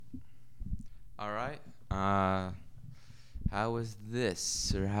All right. How is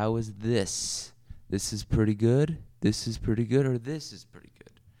this? Or how is this? This is pretty good. This is pretty good. Or this is pretty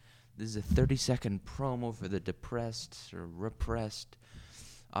good. This is a 30-second promo for the depressed or repressed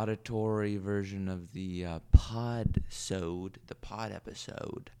auditory version of the the pod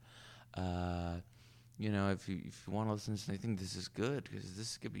episode. Uh, if you want to listen to this, I think this is good because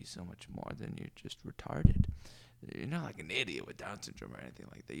this could be so much more than you're just retarded. You're not like an idiot with Down syndrome or anything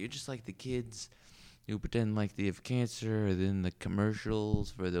like that. You're just like the kids who pretend like they have cancer, or then the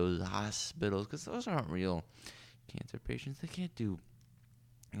commercials for those hospitals, because those aren't real cancer patients. They can't do,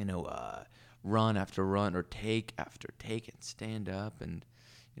 run after run or take after take and stand up, and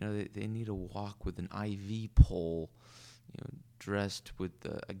they need to walk with an IV pole, dressed with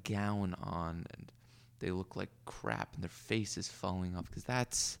a gown on, and they look like crap, and their face is falling off, because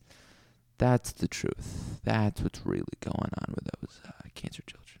that's the truth. That's what's really going on with those cancer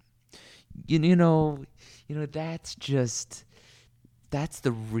children. That's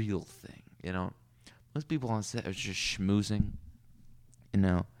the real thing. Most people on set are just schmoozing.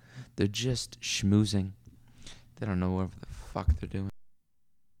 They're just schmoozing. They don't know what the fuck they're doing.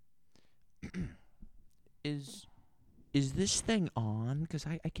 Is this thing on? Because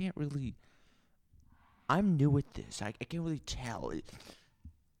I can't really. I'm new at this. I can't really tell.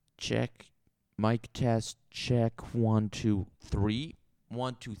 Check. Mic test. Check. 1, 2, 3.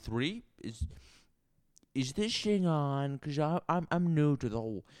 1, 2, 3. Is this thing on? Because I'm new to the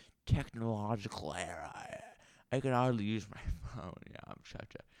whole technological era. I can hardly use my phone. Yeah,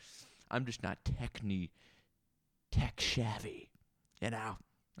 I'm just not tech savvy.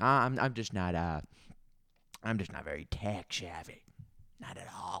 I'm just not very tech savvy. Not at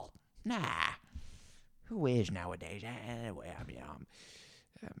all. Nah. Who is nowadays? Anyway, I'm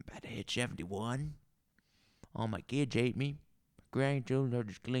about to hit 71. All my kids hate me. My grandchildren are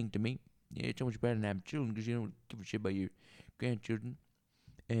just cling to me. Yeah, it's so much better than having children because you don't give a shit about your grandchildren.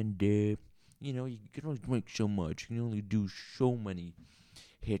 And, you can only drink so much. You can only do so many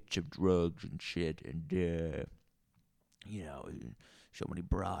hits of drugs and shit. And, so many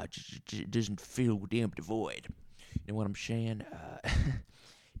broads. It doesn't fill with the empty void. You know what I'm saying?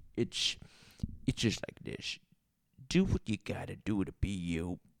 It's just like this. Do what you gotta do to be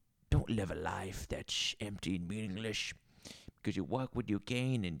you. Don't live a life that's empty and meaningless. Because you walk with your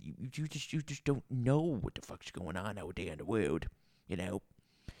cane and you just don't know what the fuck's going on out there in the world.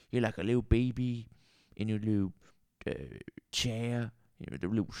 You're like a little baby in your little chair, the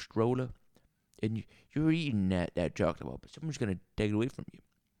little stroller, and you're eating that chocolate bar, but someone's gonna take it away from you.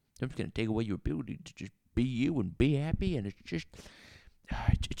 Someone's gonna take away your ability to just be you and be happy, and it's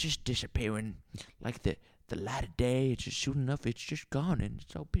just disappearing like the light of day. It's just soon enough, it's just gone, and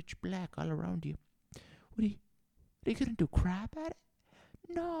it's all pitch black all around you. What are you gonna do? Cry about it?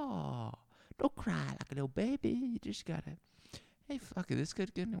 No, don't cry like a little baby. You just gotta. Hey, fuck it, this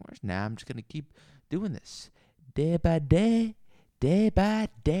could get any worse. Nah, I'm just gonna keep doing this, day by day,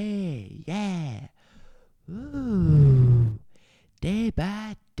 yeah. Ooh, day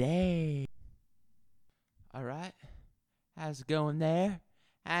by day. All right, how's it going there?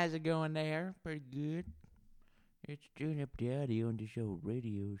 Pretty good. It's doing up the audio on this old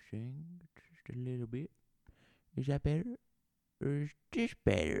radio thing just a little bit. Is that better? Or is this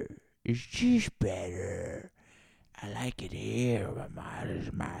better? Is this better? I like it here.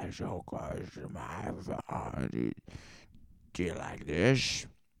 My so close to my phone. Do you like this?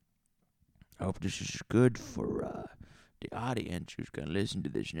 I hope this is good for the audience who's going to listen to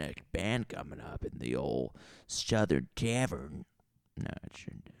this next band coming up in the old Southern Tavern. No, it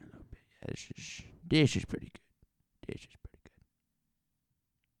shouldn't be a little bit. Yeah, this is pretty good. This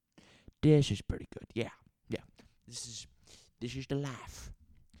is pretty good. Yeah. This is the life.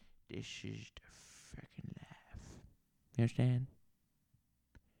 This is the freaking life. You understand?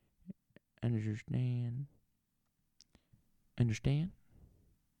 Understand?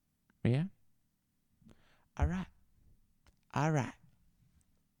 Yeah? Alright.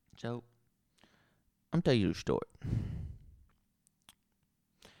 So, I'm telling you a story. I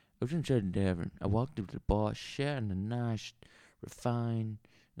was in Southern Tavern. I walked up to the bar, sat in a nice, refined,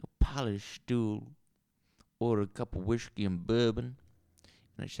 polished stool, ordered a cup of whiskey and bourbon,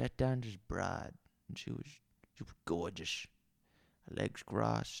 and I sat down to this bride, and she was gorgeous. Her legs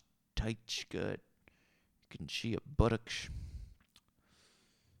crossed, tight skirt. You can see her buttocks.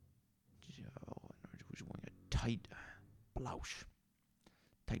 She was wearing a tight blouse,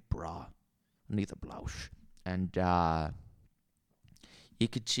 tight bra underneath the blouse, and you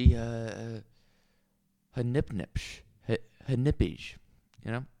could see her nips, her nippies,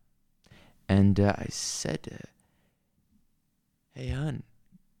 And I said, "Hey, hon,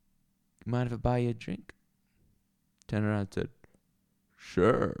 mind if I buy you a drink? Turned around and said,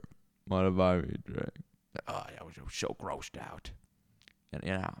 sure, mind if I buy you a drink? Oh, I was so grossed out. And,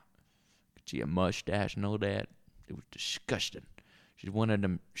 could see a mustache and all that. It was disgusting. She's one of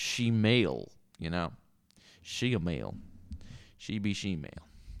them she-male, She-male. She-male.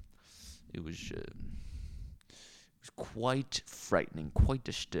 It was quite frightening, quite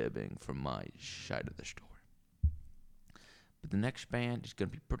disturbing from my side of the story. But the next band is going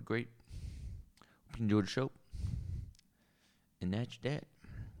to be pretty great. Hope you enjoy the show. And that's that.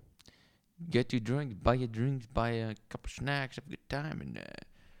 Get your drinks, buy your drinks, buy a couple snacks, have a good time, and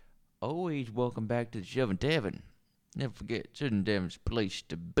always welcome back to the Shovin' Tavern. Never forget, Shovin' Tavern's place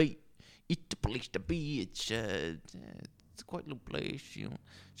to be. It's the place to be. It's a quite a little place,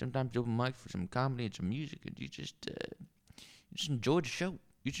 Sometimes open mic for some comedy and some music, and you just enjoy the show.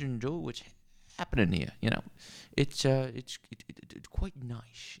 You just enjoy what's happening here. It's quite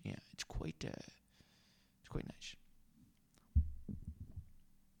nice. Yeah, it's quite nice.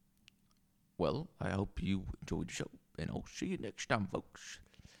 Well, I hope you enjoyed the show, and I'll see you next time, folks.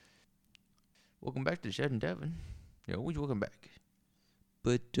 Welcome back to the Shovin' Tavern. You're always welcome back.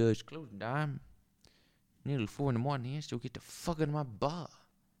 But it's closing time. Nearly 4 in the morning. I still get the fuck out of my bar.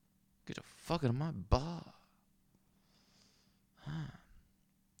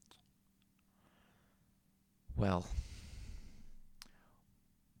 Well,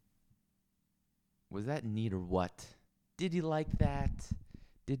 was that neat or what? Did you like that?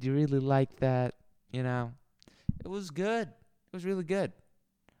 Did you really like that? It was good. It was really good.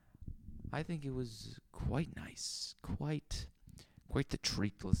 I think it was quite nice. Quite the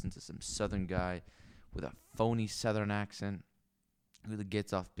treat to listen to some southern guy with a phony southern accent who really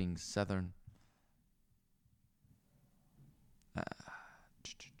gets off being southern.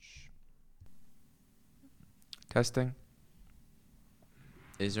 Testing.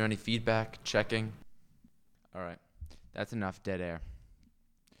 Is there any feedback? Checking. All right. That's enough dead air.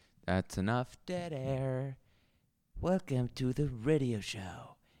 Welcome to the radio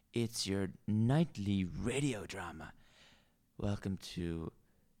show. It's your nightly radio drama. Welcome to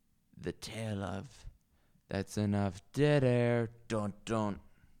the tale of That's Enough Dead Air. Don't.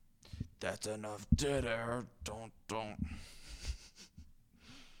 That's enough dead air. Don't.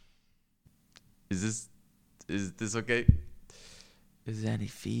 Is this okay? Is there any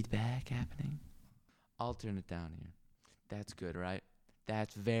feedback happening? I'll turn it down here. That's good, right?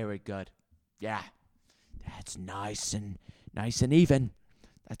 That's very good. Yeah. That's nice and even.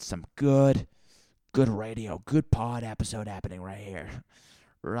 That's some good radio, good pod episode happening right here.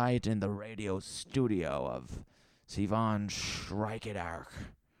 Right in the radio studio of Sivan Schreikerdark.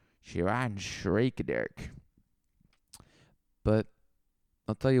 But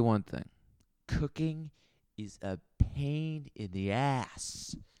I'll tell you one thing. Cooking is a pain in the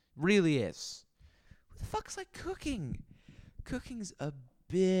ass. Really is. Who the fuck's like cooking? Cooking's a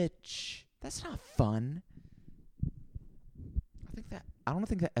bitch. That's not fun. I don't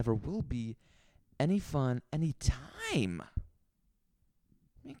think that ever will be any fun any time. I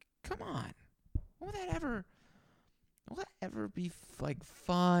mean, come on. Will that ever be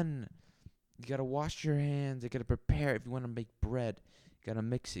fun? You gotta wash your hands. You gotta prepare. If you want to make bread, you gotta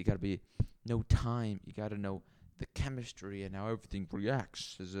mix it. You gotta know time. You gotta know the chemistry and how everything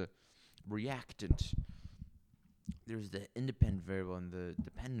reacts as a reactant. There's the independent variable and the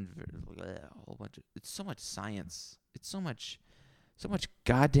dependent variable. A whole bunch of. It's so much science. It's so much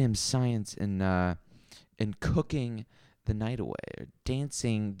goddamn science in cooking the night away or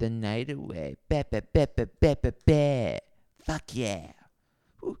dancing the night away. Fuck yeah.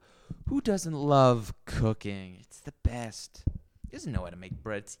 Who doesn't love cooking? It's the best. He doesn't know how to make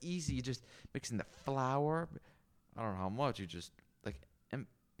bread. It's easy. You just mix in the flour. I don't know how much. You just and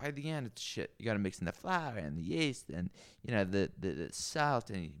by the end it's shit. You gotta mix in the flour and the yeast and the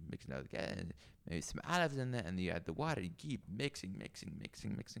salt, and you mix it out again. Maybe some olives in there, and you add the water. You keep mixing.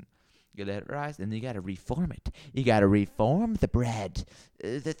 You let it rise, and then you gotta reform it. You gotta reform the bread.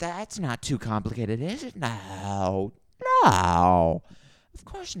 That's not too complicated, is it? No, of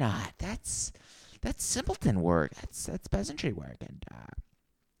course not. That's simpleton work. That's peasantry work. And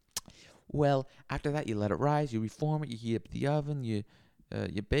well, after that, you let it rise. You reform it. You heat up the oven. You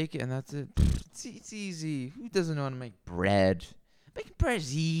bake it, and that's it. It's easy. Who doesn't know how to make bread? Making bread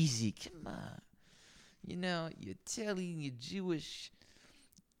is easy. Come on. You're Italian, you're Jewish.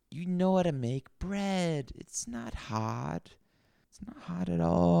 You know how to make bread. It's not hard. It's not hard at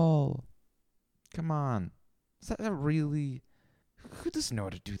all. Come on. Is that really... Who doesn't know how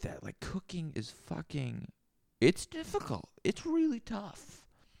to do that? Cooking is It's difficult. It's really tough.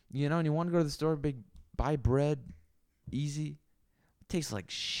 And you want to go to the store, buy bread, easy. It tastes like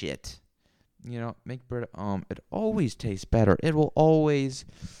shit. Make bread at home. It always tastes better. It will always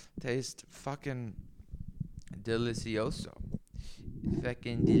taste fucking delicioso.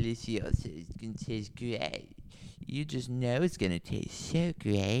 Fucking delicioso. It's gonna taste great. You just know it's gonna taste so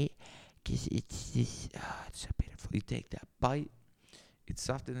great. Because it's just, it's so beautiful. You take that bite, it's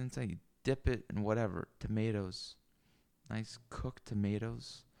soft and inside. You dip it in whatever. Tomatoes. Nice cooked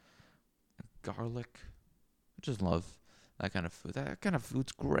tomatoes. Garlic. I just love that kind of food. That kind of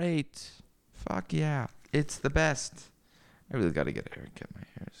food's great. Fuck yeah. It's the best. I really gotta get a haircut. My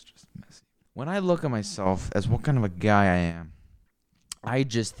hair is just messy. When I look at myself as what kind of a guy I am, I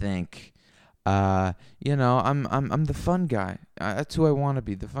just think, I'm the fun guy. That's who I want to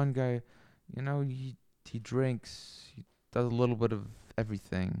be. The fun guy. He drinks. He does a little bit of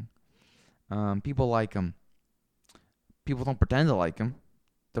everything. People like him. People don't pretend to like him.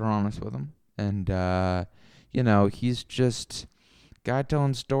 They're honest with him. And, he's just guy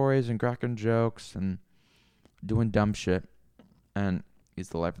telling stories and cracking jokes and doing dumb shit. And he's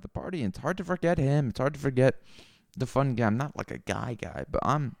the life of the party. And it's hard to forget him. It's hard to forget the fun guy. I'm not like a guy, but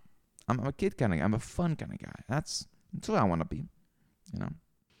I'm a kid kind of guy. I'm a fun kind of guy. That's who I want to be.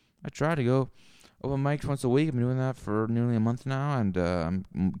 I try to go open mics once a week. I've been doing that for nearly a month now, and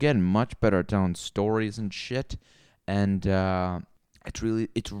I'm getting much better at telling stories and shit. And it's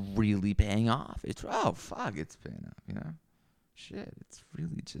really paying off. It's paying off. Shit, it's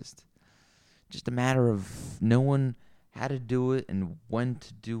really just a matter of knowing how to do it and when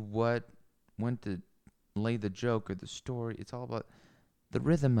to do what, when to lay the joke or the story. It's all about the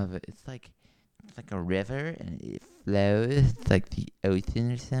rhythm of it. It's like a river and it flows. It's like the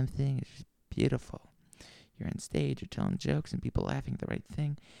ocean or something. It's just beautiful. You're on stage, you're telling jokes, and people laughing at the right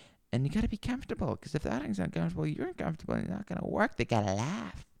thing. And you gotta be comfortable, because if the audience is uncomfortable, you're uncomfortable. It's not gonna work. They gotta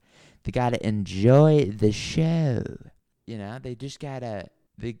laugh. They gotta enjoy the show. They just gotta.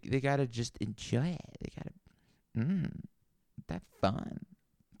 They gotta just enjoy it. They gotta. That's fun.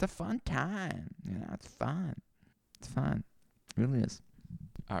 It's a fun time. It's fun. It's fun. It really is.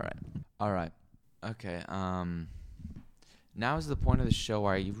 All right. Okay. Now is the point of the show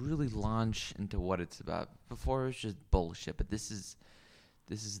where you really launch into what it's about. Before it was just bullshit, but this is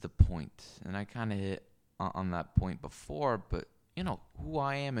the point, and I kind of hit on that point before. But who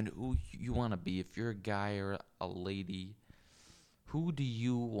I am and who you want to be. If you're a guy or a lady, who do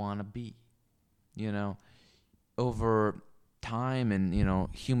you want to be? Over time and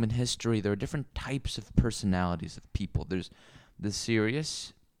human history, there are different types of personalities of people. There's the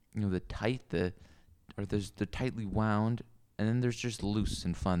serious, the tight, there's the tightly wound, and then there's just loose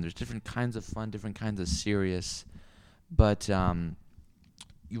and fun. There's different kinds of fun, different kinds of serious, but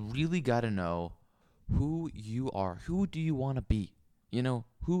you really got to know who you are. Who do you want to be?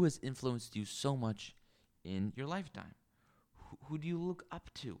 Who has influenced you so much in your lifetime? Who do you look up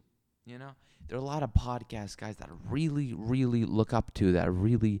to? There are a lot of podcast guys that I really, really look up to, that I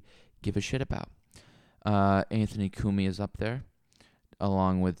really give a shit about. Anthony Cumia is up there,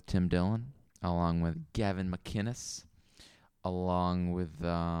 along with Tim Dillon, along with Gavin McInnes, along with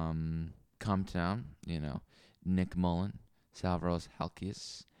Comtown, Nick Mullen, Salvaros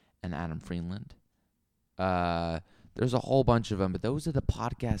Halkias, and Adam Freeland. There's a whole bunch of them, but those are the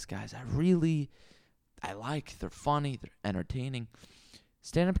podcast guys I like. They're funny, they're entertaining.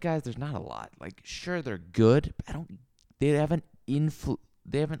 Stand-up guys, there's not a lot. Like, sure, they're good, but they haven't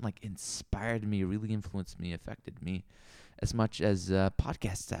inspired me, really influenced me, affected me as much as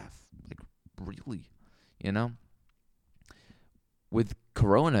podcast staff. Like, really, With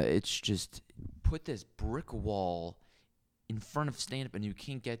Corona, it's just put this brick wall in front of stand-up, and you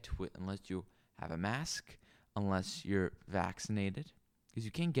can't get to it unless you have a mask, unless you're vaccinated, because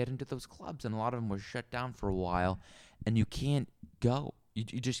you can't get into those clubs, and a lot of them were shut down for a while, and you can't go. You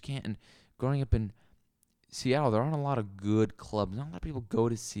just can't. And growing up in Seattle, there aren't a lot of good clubs. Not a lot of people go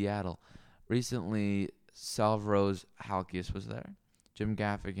to Seattle. Recently, Salvaros Halkias was there. Jim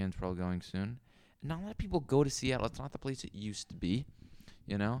Gaffigan's probably going soon. And not a lot of people go to Seattle. It's not the place it used to be,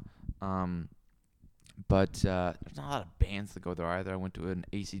 But there's not a lot of bands that go there either. I went to an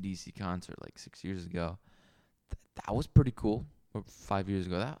AC/DC concert like 6 years ago. That was pretty cool. Or 5 years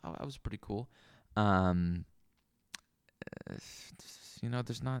ago. That was pretty cool.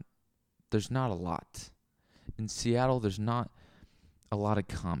 There's not a lot. In Seattle, there's not a lot of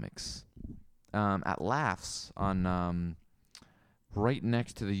comics. At Laughs on right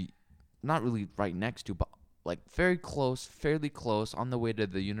next to the, not really right next to, but like fairly close on the way to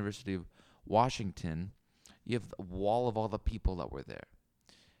the University of Washington, you have the wall of all the people that were there.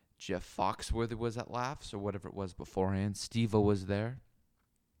 Jeff Foxworthy was at Laughs or whatever it was beforehand. Steve-O was there.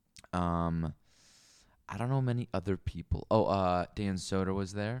 I don't know many other people. Dan Soder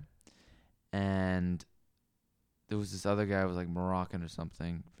was there. and there was this other guy who was like Moroccan or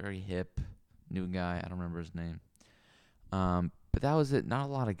something, very hip, new guy. I don't remember his name. But that was it. Not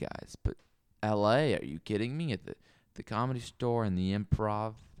a lot of guys. But L.A. Are you kidding me? At the Comedy Store and the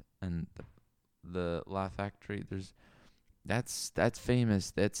Improv and the Laugh Factory. That's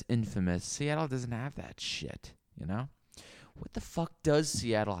famous. That's infamous. Seattle doesn't have that shit. You know, what the fuck does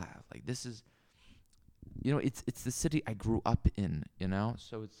Seattle have? Like this is, it's the city I grew up in. You know,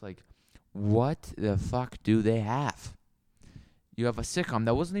 so it's like, what the fuck do they have? You have a sitcom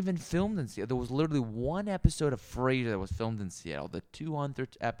that wasn't even filmed in Seattle. There was literally one episode of Frasier that was filmed in Seattle. The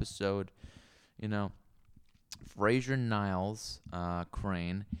 200th episode, Frasier and Niles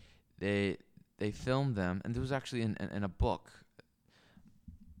Crane, they filmed them, and there was actually in a book.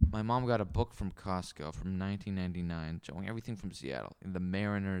 My mom got a book from Costco from 1999 showing everything from Seattle. The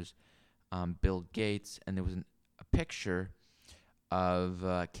Mariners, Bill Gates, and there was a picture of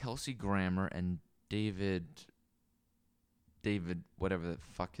Kelsey Grammer and David, whatever the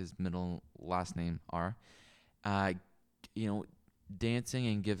fuck his middle last name are, dancing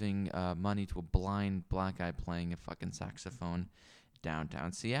and giving money to a blind black guy playing a fucking saxophone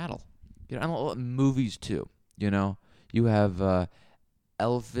downtown Seattle. And movies too. You have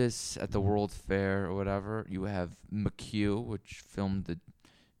Elvis at the World's Fair or whatever. You have McHugh, which filmed the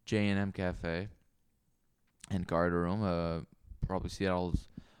J&M Cafe and Garter Room, probably Seattle's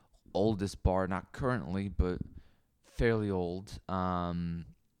oldest bar, not currently, but fairly old. I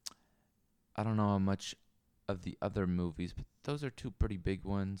don't know how much of the other movies, but those are two pretty big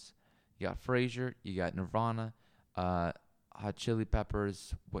ones. You got Frasier, you got Nirvana, Hot Chili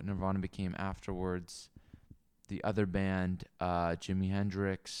Peppers, what Nirvana became afterwards, the other band, Jimi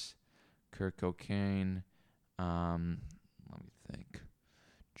Hendrix, Kurt Cobain. Let me think.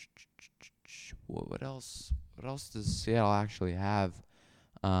 What else? What else does Seattle actually have?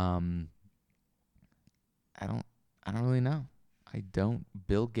 I don't really know. I don't.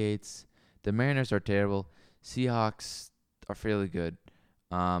 Bill Gates. The Mariners are terrible. Seahawks are fairly good.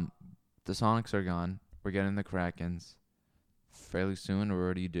 The Sonics are gone. We're getting the Krakens fairly soon, or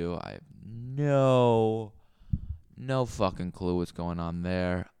what do you do? I have no fucking clue what's going on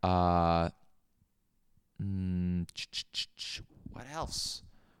there. What else?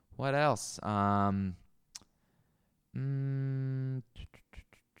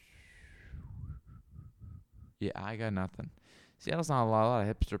 Yeah, I got nothing. Seattle's not a lot of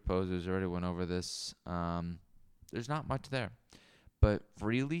hipster posers. Already went over this. There's not much there. But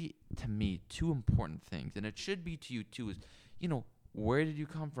really, to me, two important things, and it should be to you too, is, where did you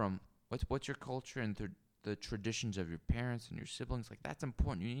come from? What's your culture and the traditions of your parents and your siblings? Like, that's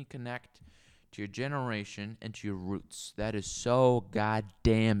important. You need to connect to your generation and to your roots. That is so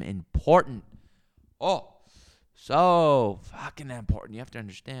goddamn important. Oh, so fucking important. You have to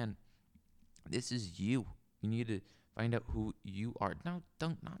understand, this is you. You need to find out who you are. Now,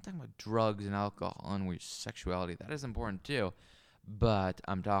 not talking about drugs and alcohol and your sexuality. That is important too. But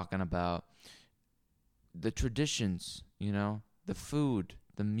I'm talking about the traditions, the food,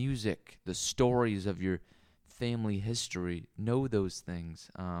 the music, the stories of your family history. Know those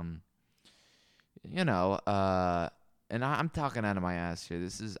things. And I'm talking out of my ass here.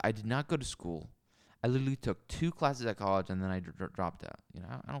 I did not go to school. I literally took 2 classes at college and then I dropped out.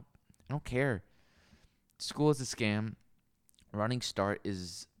 I don't care. School is a scam. Running Start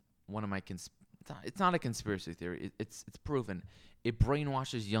is one of my it's not a conspiracy theory. It's proven. It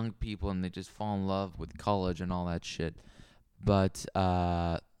brainwashes young people and they just fall in love with college and all that shit. But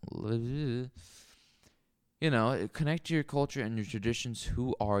connect to your culture and your traditions.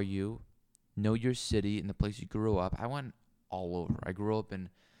 Who are you? Know your city and the place you grew up. I went all over. I grew up in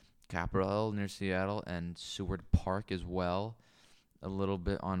Capitol Hill near Seattle and Seward Park as well. A little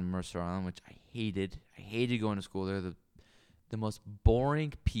bit on Mercer Island, which I hated. I hated going to school there. The most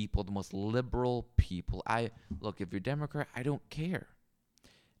boring people, the most liberal people. Look, if you're Democrat, I don't care.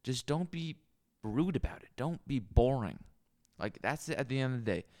 Just don't be rude about it. Don't be boring. Like, that's it at the end of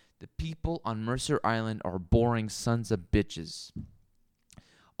the day. The people on Mercer Island are boring sons of bitches.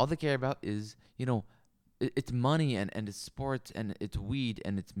 All they care about is, it's money and it's sports and it's weed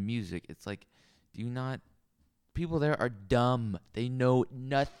and it's music. It's like, people there are dumb. They know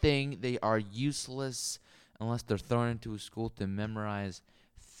nothing. They are useless unless they're thrown into a school to memorize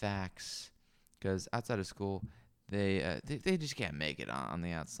facts. Because outside of school, they just can't make it on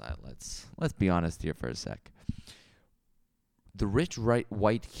the outside. Let's be honest here for a sec. The rich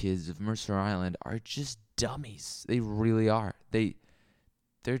white kids of Mercer Island are just dummies. They really are.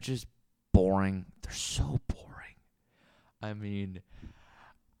 They're just boring. They're so boring. I mean,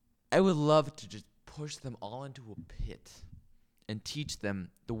 I would love to just push them all into a pit and teach them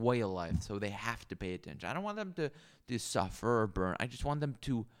the way of life, so they have to pay attention. I don't want them to suffer or burn. I just want them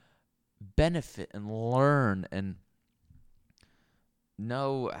to benefit and learn and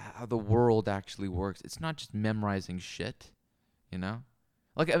know how the world actually works. It's not just memorizing shit, you know?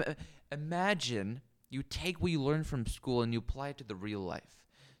 Like, imagine you take what you learn from school and you apply it to the real life.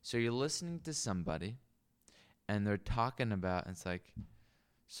 So you're listening to somebody, and they're talking about, it's like,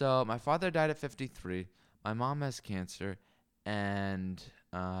 so my father died at 53, my mom has cancer, and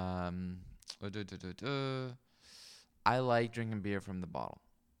I like drinking beer from the bottle.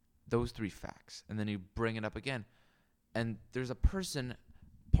 Those 3 facts. And then you bring it up again. And there's a person,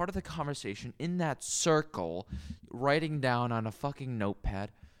 part of the conversation, in that circle, writing down on a fucking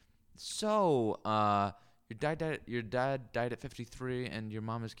notepad, so, your dad died at 53, and your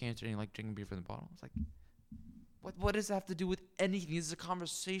mom has cancer, and you like drinking beer from the bottle. It's like, what does that have to do with anything? This is a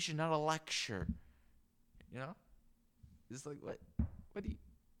conversation, not a lecture. You know? It's like, what are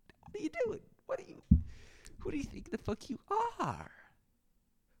you doing? Who do you think the fuck you are?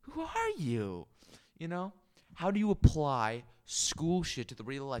 Who are you? You know? How do you apply school shit to the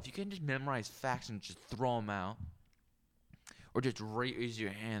real life? You can't just memorize facts and just throw them out. Or just raise your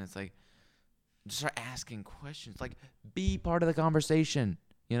hand. It's like, just start asking questions. Like, be part of the conversation,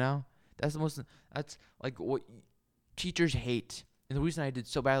 you know? That's like what teachers hate. And the reason I did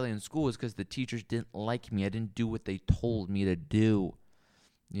so badly in school is because the teachers didn't like me. I didn't do what they told me to do,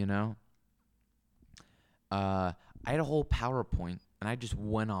 you know? I had a whole PowerPoint, and I just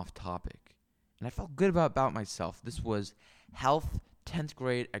went off topic. And I felt good about myself. This was health, 10th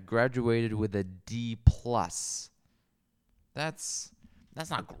grade. I graduated with a D+. That's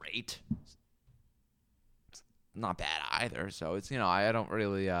not great. It's not bad either. So it's, I don't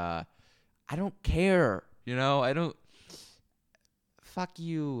really, I don't care, I don't, fuck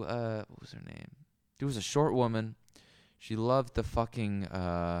you, what was her name? There was a short woman. She loved the fucking,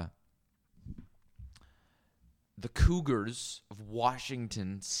 the Cougars of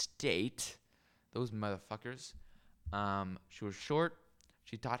Washington State. Those motherfuckers. She was short.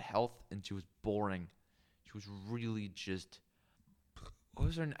 She taught health, and she was boring. She was really just. What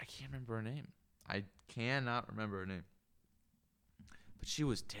was her name? I can't remember her name. I cannot remember her name. But she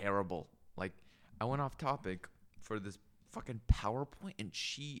was terrible. Like, I went off topic for this fucking PowerPoint, and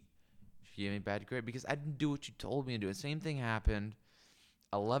she gave me a bad grade because I didn't do what you told me to do. The same thing happened.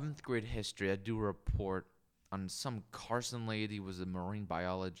 11th grade history. I do a report on some Carson lady who was a marine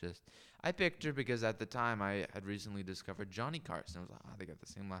biologist. I picked her because at the time I had recently discovered Johnny Carson. I was like, they got the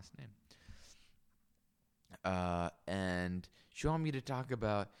same last name. And she wanted me to talk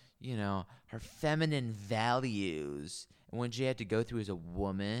about, her feminine values and when she had to go through as a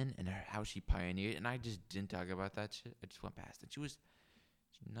woman and how she pioneered. And I just didn't talk about that shit. I just went past it. She was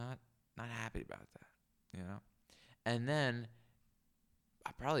not happy about that, And then,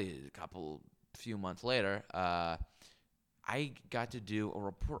 probably few months later, I got to do a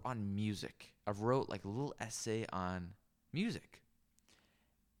report on music. I wrote like a little essay on music.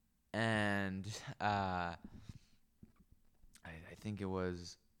 And I think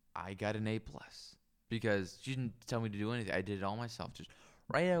I got an A+. Because she didn't tell me to do anything. I did it all myself. Just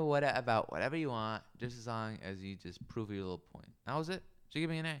write about whatever you want, just as long as you just prove your little point. That was it. She gave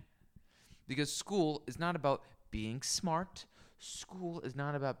me an A. Because school is not about being smart. School is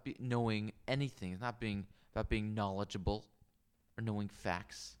not about knowing anything. It's not about being knowledgeable or knowing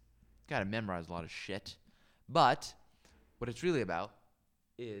facts. You gotta memorize a lot of shit. But what it's really about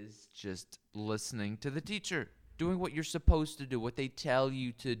is just listening to the teacher, doing what you're supposed to do, what they tell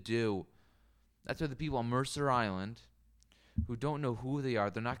you to do. That's why the people on Mercer Island who don't know who they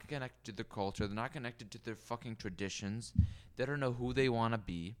are, they're not connected to their culture, they're not connected to their fucking traditions, they don't know who they want to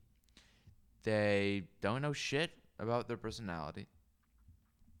be, they don't know shit about their personality.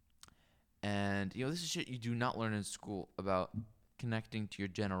 And, this is shit you do not learn in school about connecting to your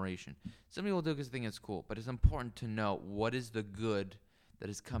generation. Some people do because they think it's cool, but it's important to know what is the good that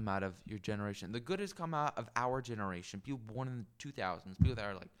has come out of your generation. The good has come out of our generation. People born in the 2000s, people that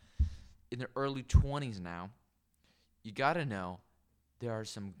are like in their early 20s now. You got to know there are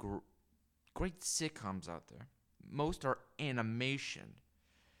some great sitcoms out there. Most are animation.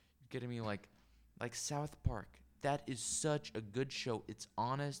 You're getting me like South Park. That is such a good show. It's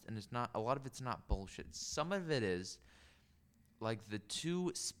honest, and a lot of it's not bullshit. Some of it is, like the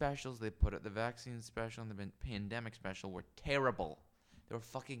 2 specials they put out, the vaccine special and the pandemic special, were terrible. They were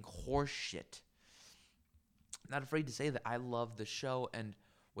fucking horse shit. I'm not afraid to say that I love the show, and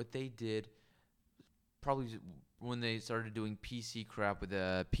what they did, probably when they started doing PC crap with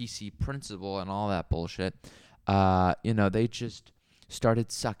the PC principle and all that bullshit, they just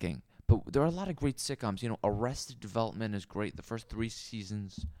started sucking. But there are a lot of great sitcoms. You know, Arrested Development is great. The first 3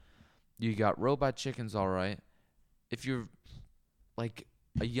 seasons. You got Robot Chicken's all right. If you're like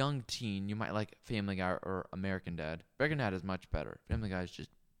a young teen, you might like Family Guy or American Dad. American Dad is much better. Family Guy is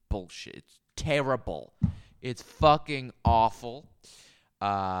just bullshit. It's terrible. It's fucking awful.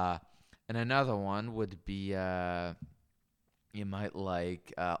 And another one would be you might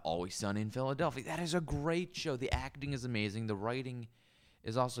like Always Sunny in Philadelphia. That is a great show. The acting is amazing. The writing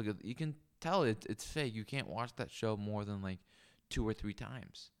is also good. You can tell it's fake. You can't watch that show more than like 2 or 3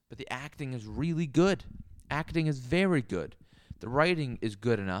 times. But the acting is really good. Acting is very good. The writing is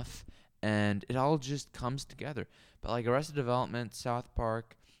good enough, and it all just comes together. But like Arrested Development, South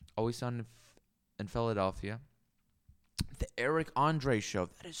Park, Always Sunny in Philadelphia, the Eric Andre show,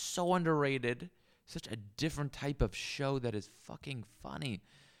 that is so underrated. Such a different type of show that is fucking funny.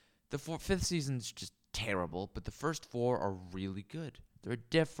 The 5th season's just terrible, but the first 4 are really good. They're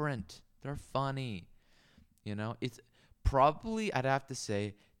different. They're funny. You know, it's probably, I'd have to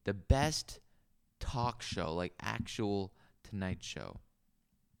say, the best talk show, like actual Tonight Show,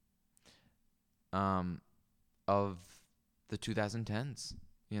 of the 2010s.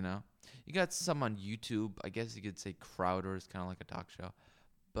 You know, you got some on YouTube. I guess you could say Crowder is kind of like a talk show,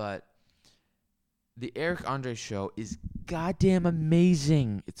 but the Eric Andre show is goddamn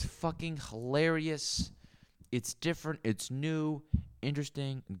amazing. It's fucking hilarious. It's different. It's new,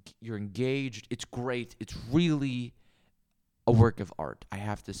 interesting. You're engaged. It's great. It's really a work of art, I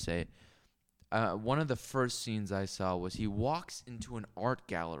have to say. One of the first scenes I saw was he walks into an art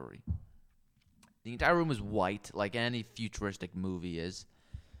gallery. The entire room is white, like any futuristic movie is.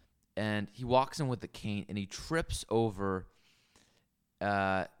 And he walks in with a cane, and he trips over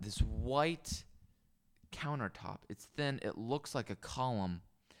this white countertop. It's thin. It looks like a column.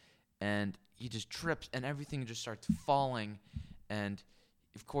 And he just trips, and everything just starts falling. And,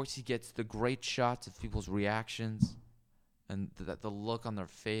 of course, he gets the great shots of people's reactions and the look on their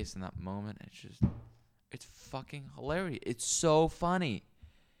face in that moment. It's fucking hilarious. It's so funny.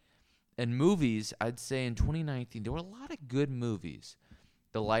 And movies, I'd say in 2019, there were a lot of good movies.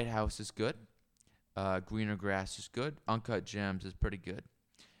 The Lighthouse is good. Greener Grass is good. Uncut Gems is pretty good.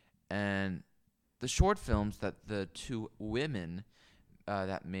 And the short films that the 2 women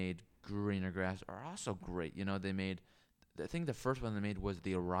that made Greener Grass are also great. You know, they made, I think the first one they made was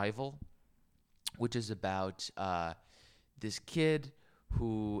The Arrival, which is about this kid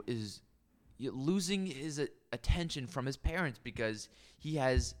who is losing his attention from his parents because he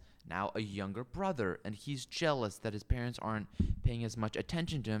has now a younger brother, and he's jealous that his parents aren't paying as much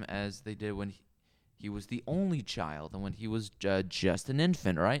attention to him as they did when he was the only child and when he was just an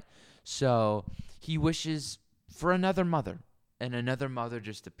infant, right? So he wishes for another mother, and another mother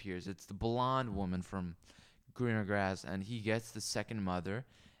just appears. It's the blonde woman from Greener Grass, and he gets the second mother,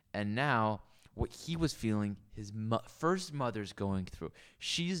 and now what he was feeling, his first mother's going through.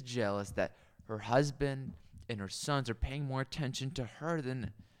 She's jealous that her husband and her sons are paying more attention to her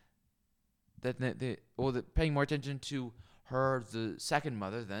than paying more attention to her, the second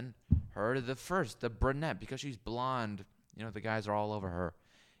mother, than her, the first, the brunette, because she's blonde. You know, the guys are all over her.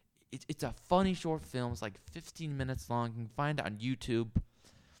 It's a funny short film. It's like 15 minutes long. You can find it on YouTube.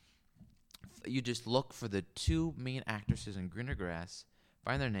 You just look for the 2 main actresses in Greener Grass,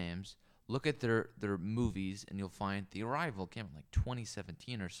 find their names, look at their movies, and you'll find The Arrival came out like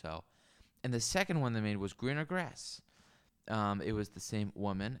 2017 or so. And the second one they made was Greener Grass. It was the same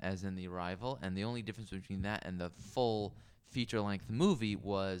woman as in The Arrival, and the only difference between that and the full feature-length movie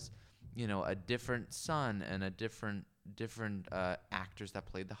was, you know, a different son and a different actors that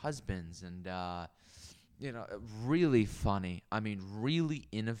played the husbands, and you know, really funny. I mean, really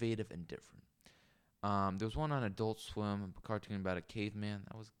innovative and different. There was one on Adult Swim, a cartoon about a caveman.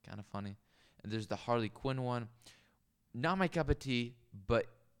 That was kind of funny. And there's the Harley Quinn one. Not my cup of tea, but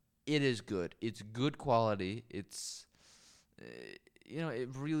it is good. It's good quality. It's, you know, it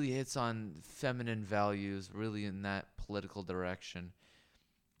really hits on feminine values, really in that political direction.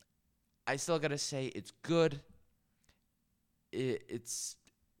 I still gotta say, it's good. It's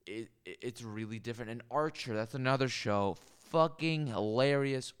really different. And Archer, that's another show. Fucking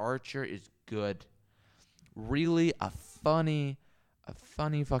hilarious. Archer is good. Really a funny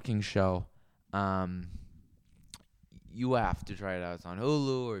fucking show. You have to try it out. It's on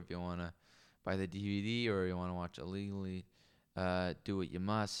Hulu, or if you want to buy the DVD, or you want to watch illegally, do what you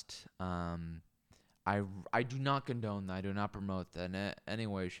must. I do not condone that. I do not promote that in any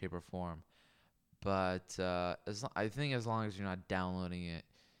way, shape, or form. But I think as long as you're not downloading it,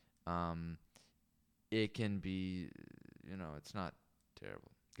 it can be, you know, it's not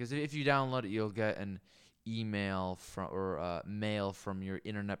terrible. Because if you download it, you'll get an email from or mail from your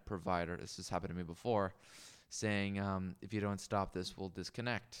internet provider. This has happened to me before, saying if you don't stop this, we'll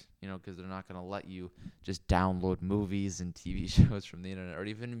disconnect. Because they're not going to let you just download movies and TV shows from the internet or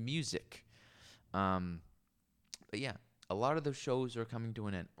even music. But yeah, a lot of those shows are coming to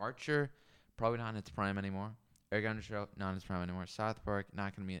an end. Archer, probably not in its prime anymore. Eric Andre Show, not in its prime anymore. South Park,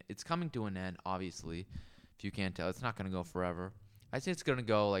 not going to be. It's coming to an end, obviously. If you can't tell, it's not going to go forever. I'd say it's going to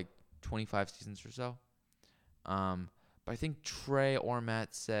go like 25 seasons or so. But I think Trey or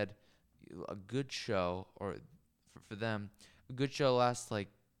Matt said a good show, or for them, a good show lasts like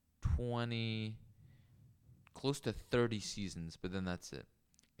 20, close to 30 seasons, but then that's it.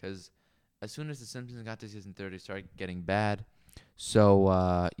 Because as soon as The Simpsons got to season 30, it started getting bad.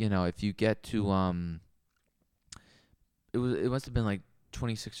 So, if you get to, it must have been like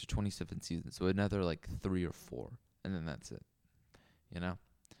 26 or 27 seasons, so another like 3 or 4, and then that's it.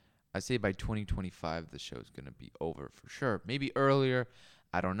 I say by 2025 the show's going to be over for sure. Maybe earlier,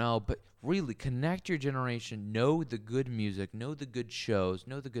 I don't know, but really connect your generation, know the good music, know the good shows,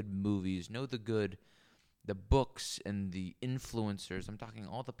 know the good movies, know the books and the influencers. I'm talking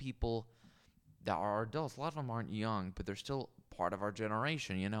all the people that are adults. A lot of them aren't young, but they're still part of our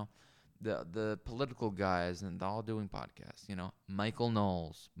generation, The political guys, and they're all doing podcasts, Michael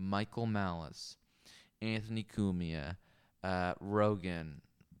Knowles, Michael Malice, Anthony Cumia, Rogan,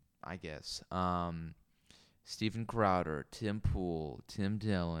 I guess. Steven Crowder, Tim Pool, Tim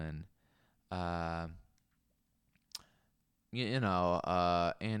Dillon, Ann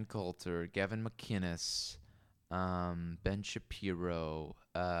Coulter, Gavin McInnes, Ben Shapiro.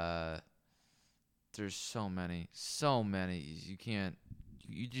 There's so many. You can't.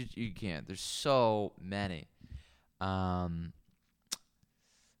 You can't. There's so many. Am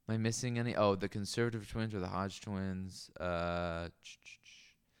I missing any? Oh, the Conservative twins or the Hodge twins.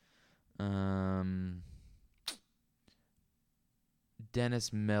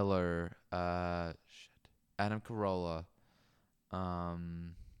 Dennis Miller, Adam Carolla.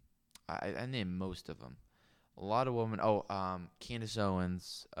 I named most of them. A lot of women. Oh, Candace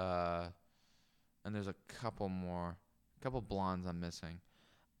Owens. And there's a couple more, blondes I'm missing.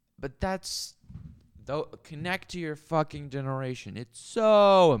 But that's connect to your fucking generation. It's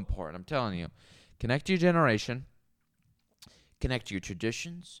so important. I'm telling you, connect to your generation. Connect to your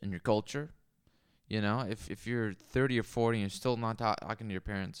traditions and your culture. If you're 30 or 40 and you're still not talking to your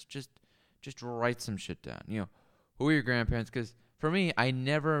parents, just write some shit down. Who are your grandparents? Because for me, I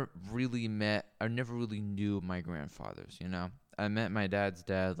never really knew my grandfathers. I met my dad's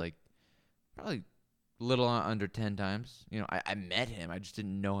dad like probably a little under 10 times. I met him. I just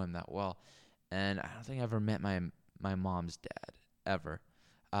didn't know him that well. And I don't think I ever met my mom's dad ever.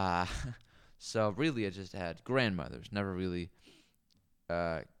 So really I just had grandmothers, never really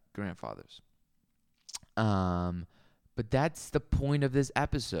grandfathers. But that's the point of this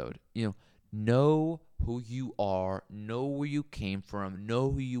episode. Know who you are, know where you came from, know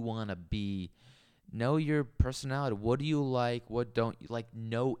who you want to be, know your personality. What do you like? What don't you like?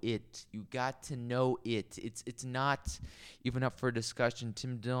 Know it. You got to know it. It's not even up for discussion.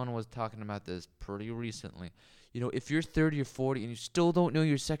 Tim Dillon was talking about this pretty recently. If you're 30 or 40 and you still don't know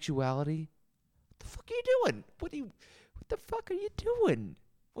your sexuality, what the fuck are you doing? What the fuck are you doing?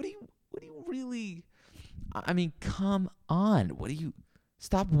 What do you really? I mean, come on.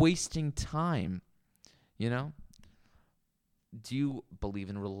 Stop wasting time. Do you believe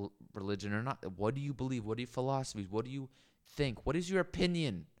in religion or not? What do you believe? What are your philosophies? What do you think? What is your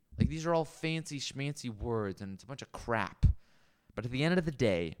opinion? Like, these are all fancy schmancy words, and it's a bunch of crap. But at the end of the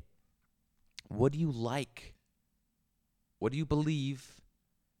day, what do you like? What do you believe?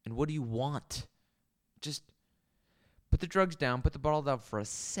 And what do you want? Just put the drugs down, put the bottle down for a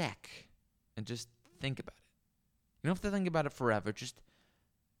sec, and just think about it. You don't have to think about it forever.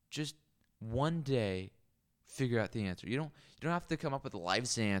 Just one day, figure out the answer. You don't have to come up with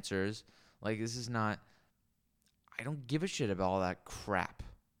life's answers. Like, this is not. I don't give a shit about all that crap.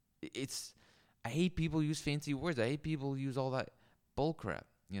 I hate people who use fancy words. I hate people who use all that bull crap.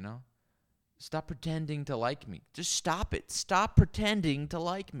 Stop pretending to like me. Just stop it. Stop pretending to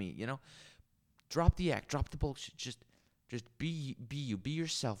like me. Drop the act. Drop the bullshit. Just be you. Be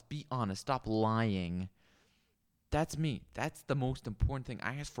yourself. Be honest. Stop lying. That's me. That's the most important thing.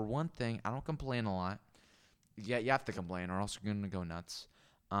 I ask for one thing. I don't complain a lot. Yeah, you have to complain or else you're going to go nuts.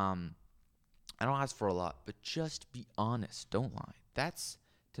 I don't ask for a lot, but just be honest. Don't lie.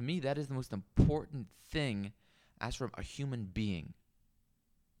 To me, that is the most important thing as from a human being.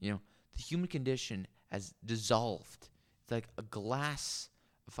 The human condition has dissolved. It's like a glass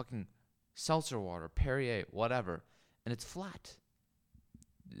of fucking seltzer water, Perrier, whatever, and it's flat.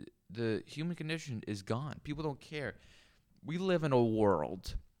 the human condition is gone. People don't care. We live in a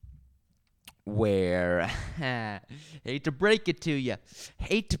world where hate to break it to you,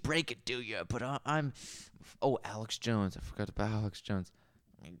 but I'm Alex Jones. I forgot about Alex Jones.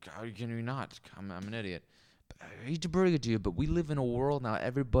 How can you not? I'm an idiot. I hate to break it to you, but we live in a world now.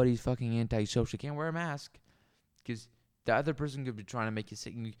 Everybody's fucking antisocial. Can't wear a mask because the other person could be trying to make you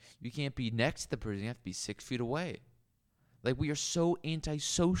sick. You can't be next to the person. You have to be 6 feet away. Like, we are so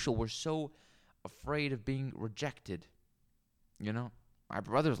antisocial. We're so afraid of being rejected. You know, my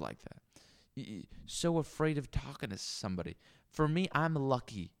brother's like that. So afraid of talking to somebody. For me, I'm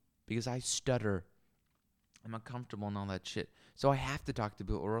lucky because I stutter. I'm uncomfortable and all that shit. So I have to talk to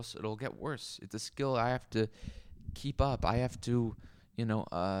people or else it'll get worse. It's a skill I have to keep up. I have to,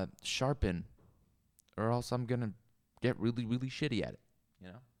 sharpen or else I'm going to get really, really shitty at it,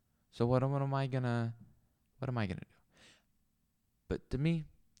 So what am I going to do? But to me,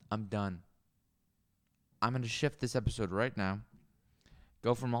 I'm done. I'm going to shift this episode right now.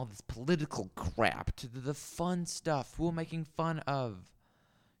 Go from all this political crap to the fun stuff. Who am I making fun of?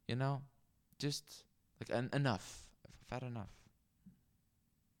 Just like enough. I've had enough.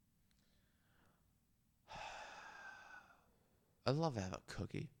 I love to have a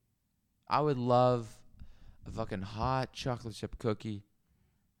cookie. I would love a fucking hot chocolate chip cookie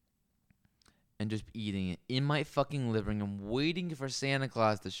and just eating it in my fucking living room, waiting for Santa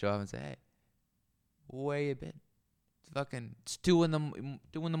Claus to show up and say, "Hey, where you been? It's 2 in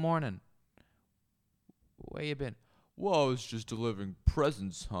the morning. Where you been?" "Well, I was just delivering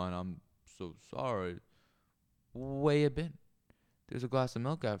presents, hon. I'm so sorry." "Where you been?" "There's a glass of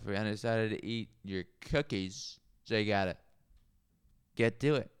milk out for you, and I decided to eat your cookies, so you got it. Get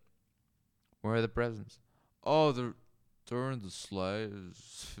to it. Where are the presents?" "Oh, they're in the sleigh."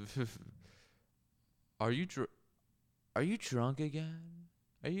 Are you drunk again?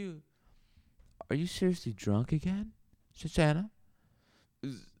 Are you seriously drunk again, Santa?"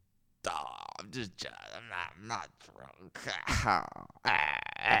 "Oh, I'm not drunk."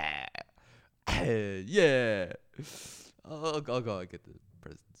 "Yeah. I'll go and get the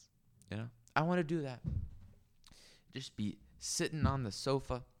presents. I want to do that. Just be sitting on the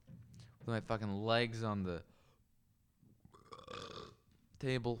sofa with my fucking legs on the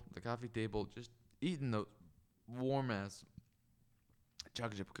table, the coffee table, just eating those warm ass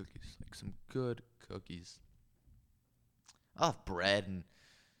chocolate chip cookies, like some good cookies. I love bread, and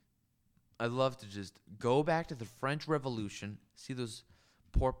I love to just go back to the French Revolution, see those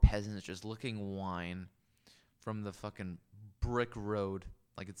poor peasants just licking wine from the fucking brick road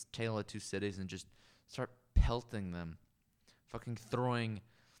like it's Tale of Two Cities and just start pelting them, fucking throwing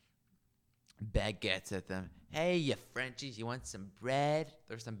baguettes at them. "Hey, you Frenchies, you want some bread?"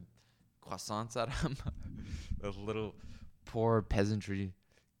 There's some croissants at them. Those little poor peasantry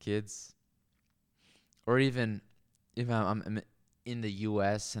kids. Or even if I'm in the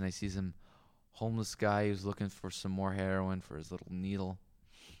U.S. and I see some homeless guy who's looking for some more heroin for his little needle.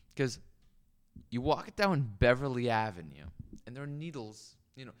 Because you walk down Beverly Avenue and there are needles.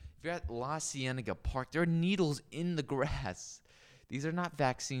 If you're at La Cienega Park, there are needles in the grass. These are not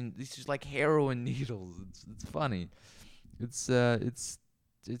vaccine. These are just like heroin needles. It's funny. It's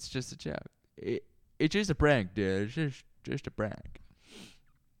just a joke. It's just a prank, dude. It's just a prank.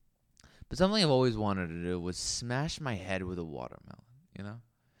 But something I've always wanted to do was smash my head with a watermelon.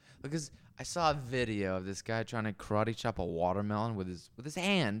 Because I saw a video of this guy trying to karate chop a watermelon with his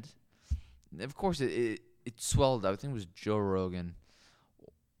hand. Of course, it swelled up. I think it was Joe Rogan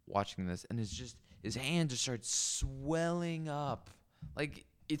watching this, and his hand just started swelling up. Like,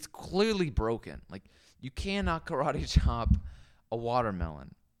 it's clearly broken. Like, you cannot karate chop a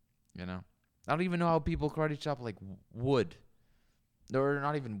watermelon. I don't even know how people karate chop like wood. Or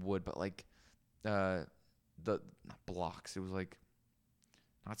not even wood, but like the not blocks. It was like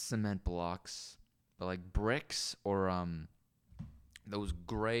not cement blocks, but like bricks or those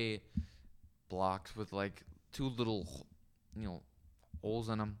gray blocks with like 2 little holes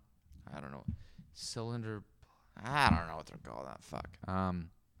in them. I don't know. Cylinder. I don't know what they're called. Fuck.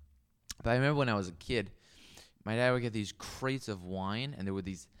 But I remember when I was a kid, my dad would get these crates of wine, and there were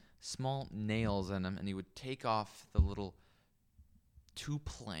these small nails in them, and he would take off the little 2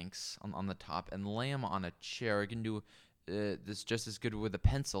 planks on the top and lay them on a chair. You can do this just as good with a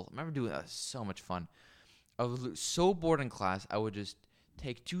pencil. I remember doing that. So much fun. I was so bored in class, I would just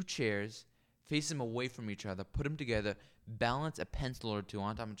take 2 chairs, face them away from each other, put them together, balance a pencil or 2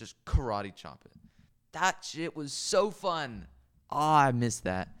 on top, and just karate chop it. That shit was so fun. Oh, I miss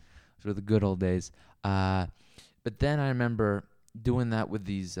that. Those were the good old days. But then I remember doing that with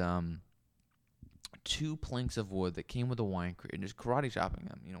these 2 planks of wood that came with a wine crate and just karate chopping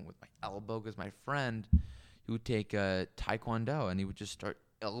them, with my elbow. Because my friend, he would take taekwondo and he would just start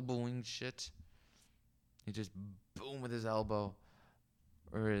elbowing shit. He just boom with his elbow,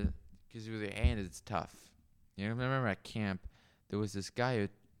 or because with your hand it's tough. I remember at camp there was this guy,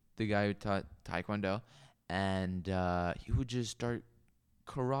 the guy who taught taekwondo, and he would just start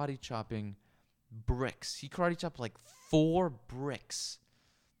karate chopping bricks. He karate chopped like 4 bricks.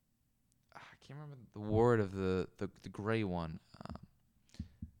 I can't remember the word of the gray one. I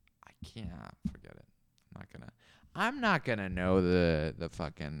can't forget it. I'm not gonna know the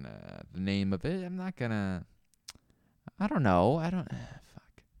fucking the name of it. I don't know.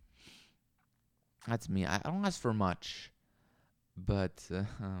 Fuck. That's me. I don't ask for much, but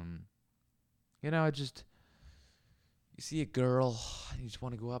just you see a girl, you just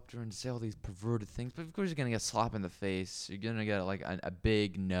want to go up to her and say all these perverted things, but of course you're gonna get slap in the face. You're gonna get like a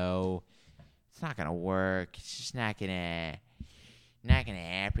big no. It's not gonna work. It's just not gonna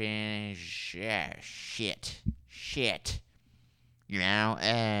happen. Shit.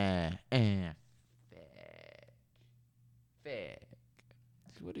 Fake.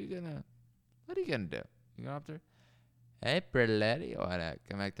 What are you gonna do? You go up there? Hey, pretty lady, you wanna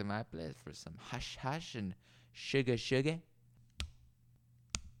come back to my place for some hush and sugar?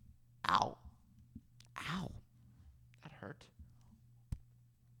 Ow. That hurt.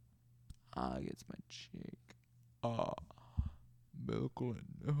 Against my cheek. Milkland.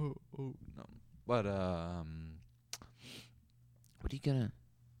 Oh, no. But, what are you gonna...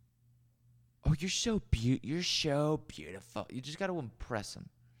 Oh, you're so beautiful. You just gotta impress them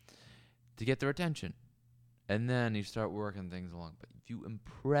to get their attention. And then you start working things along. But if you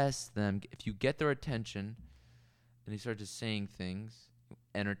impress them, if you get their attention, and you start just saying things,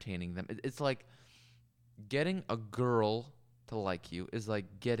 entertaining them, it's like getting a girl to like you is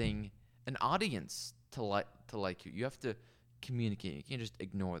like getting an audience to like you. You have to communicate. You can't just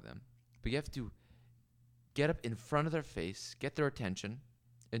ignore them. But you have to get up in front of their face, get their attention,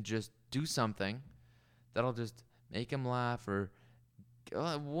 and just do something that'll just make them laugh. Or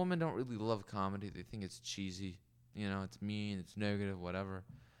women don't really love comedy. They think it's cheesy. It's mean, it's negative, whatever.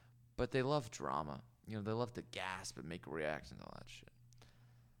 But they love drama. They love to gasp and make reactions and all that shit.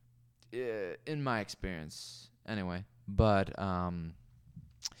 In my experience, anyway. But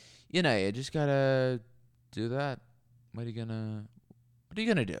you just gotta do that. What are you gonna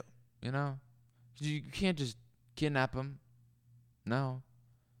do? You can't just kidnap them. No.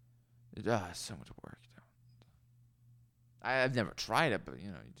 It's so much work. I've never tried it, but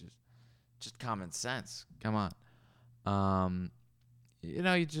you just common sense. Come on.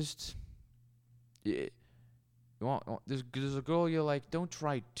 There's a girl you like. Don't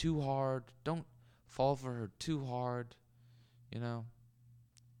try too hard. Don't fall for her too hard.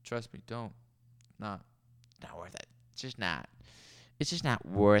 Trust me. Don't. Not worth it. It's just not. It's just not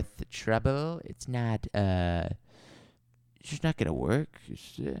worth the trouble. It's not. It's just not gonna work.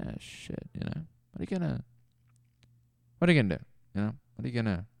 Shit. What are you gonna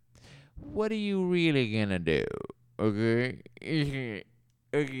do? What are you really gonna do? Okay.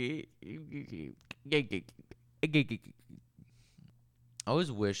 Okay. I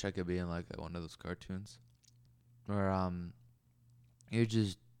always wish I could be in like one of those cartoons where you're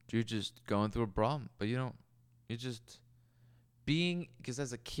just going through a problem, but you don't. You're just being, because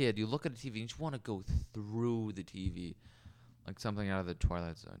as a kid you look at a TV and you just want to go through the TV like something out of the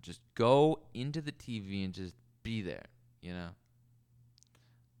Twilight Zone. Just go into the TV and just be there.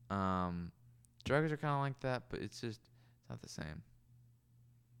 Drugs are kind of like that, but it's not the same.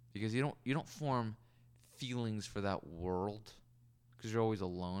 Because you don't form feelings for that world because you're always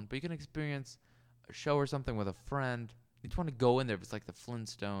alone. But you can experience a show or something with a friend. You just want to go in there if it's like the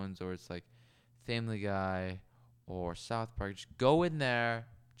Flintstones or it's like Family Guy or South Park. Just go in there.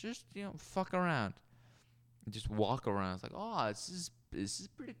 Just, fuck around. And just walk around. It's like, oh, this is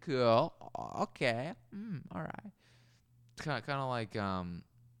pretty cool. Oh, okay. All right. It's kind of like, when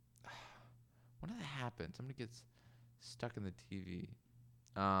did that happen? Somebody gets stuck in the TV.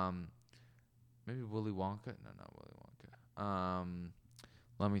 Maybe Willy Wonka? No, not Willy Wonka.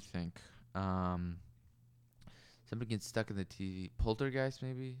 Let me think. Somebody gets stuck in the TV. Poltergeist,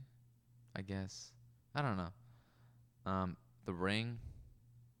 maybe? I guess. I don't know. The Ring?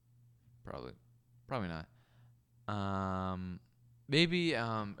 Probably not. Maybe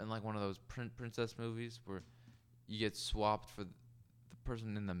in like one of those princess movies where you get swapped for the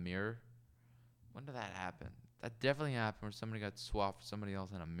person in the mirror. When did that happen? That definitely happened where somebody got swapped for somebody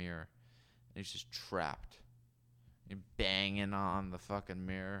else in a mirror. And he's just trapped. You're banging on the fucking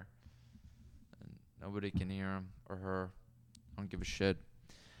mirror. And nobody can hear him or her. I don't give a shit.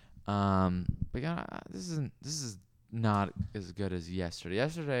 But yeah, this is not as good as yesterday.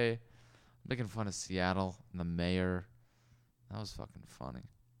 Yesterday, making fun of Seattle and the mayor. That was fucking funny.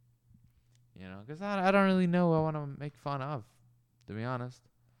 You know, because I don't really know who I want to make fun of, to be honest.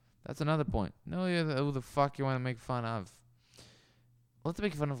 That's another point. No, yeah, who the fuck you want to make fun of? Let's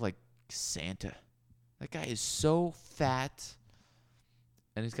make fun of, like, Santa. That guy is so fat,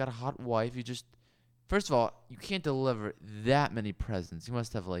 and he's got a hot wife. First of all, you can't deliver that many presents. You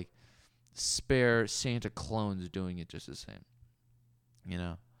must have, like, spare Santa clones doing it just the same. You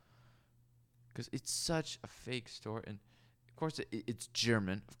know? Because it's such a fake story. And, of course, it's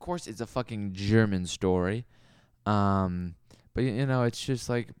German. Of course, it's a fucking German story. But, you know, it's just,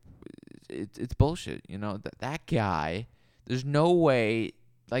 like, it's bullshit. You know? That guy, there's no way,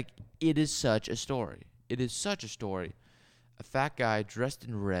 like, it is such a story. It is such a story. A fat guy dressed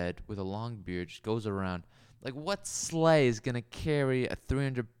in red with a long beard just goes around. Like, what sleigh is going to carry a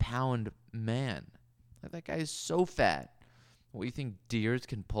 300-pound man? Like, that guy is so fat. What, you think deers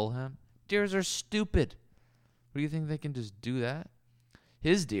can pull him? Deers are stupid. What, do you think they can just do that?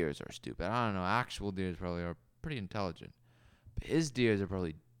 His deers are stupid. I don't know. Actual deers probably are pretty intelligent. But his deers are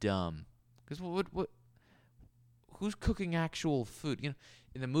probably dumb. Because who's cooking actual food? You know,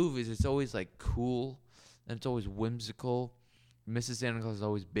 in the movies, it's always, like, cool. And it's always whimsical. Mrs. Santa Claus is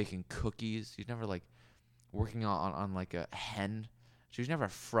always baking cookies. She's never, like, working on like, a hen. She was never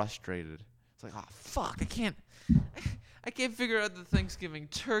frustrated. It's like, oh, fuck, I can't figure out the Thanksgiving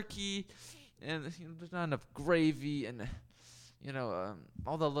turkey. And, you know, there's not enough gravy. And, you know,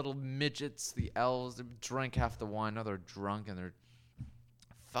 all the little midgets, the elves, they drank half the wine. Now they're drunk and they're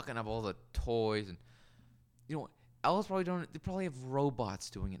fucking up all the toys. And, you know, elves they probably have robots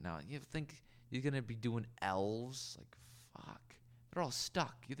doing it now. You think you're going to be doing elves? Like, fuck. They're all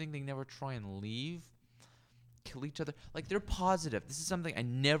stuck. You think they never try and leave? Kill each other? Like, they're positive. This is something I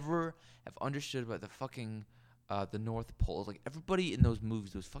never have understood about the fucking, the North Pole. Like, everybody in those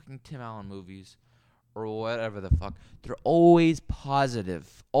movies, those fucking Tim Allen movies, or whatever the fuck, they're always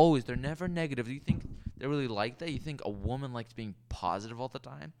positive. Always. They're never negative. Do you think they really like that? You think a woman likes being positive all the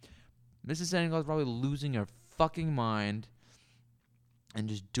time? Mrs. Santa Claus is probably losing her fucking mind and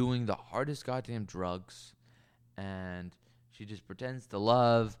just doing the hardest goddamn drugs, and she just pretends to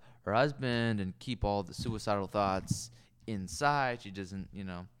love her husband and keep all the suicidal thoughts inside. She doesn't, you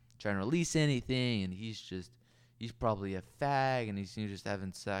know, try and release anything, and he's probably a fag, and he's just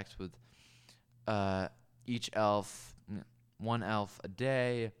having sex with each elf, one elf a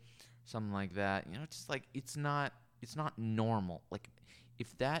day, something like that. You know, it's just like it's not normal. Like,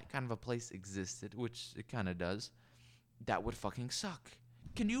 if that kind of a place existed, which it kind of does, that would fucking suck.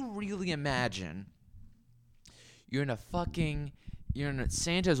 Can you really imagine you're in a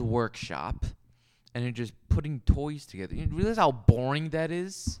Santa's workshop and you're just putting toys together? You realize how boring that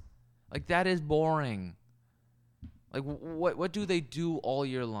is? Like, that is boring. Like, what do they do all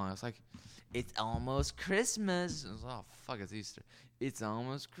year long? It's like, it's almost Christmas. It's, oh, fuck, it's Easter. It's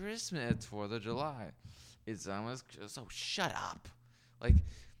almost Christmas. It's 4th of July. It's almost... So, shut up. Like,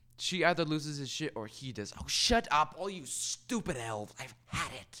 she either loses his shit or he does. Oh, shut up, all you stupid elves. I've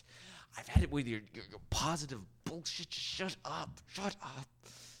had it. I've had it with your positive bullshit. Shut up. Shut up.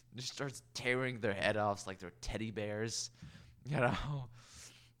 And just starts tearing their head off like they're teddy bears. You know?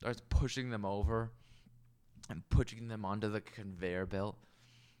 Starts pushing them over and pushing them onto the conveyor belt.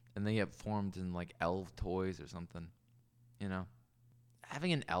 And they get formed in, like, elf toys or something. You know?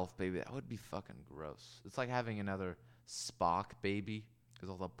 Having an elf baby, that would be fucking gross. It's like having another Spock baby. Because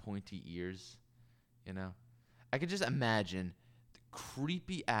all the pointy ears, you know? I could just imagine the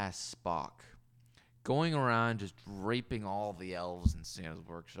creepy-ass Spock going around just raping all the elves in Santa's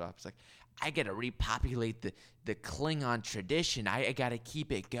workshop. It's like, I gotta repopulate the Klingon tradition. I gotta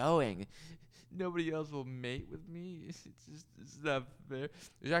keep it going. Nobody else will mate with me. It's not fair.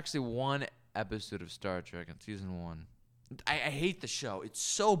 There's actually one episode of Star Trek in season 1. I hate the show. It's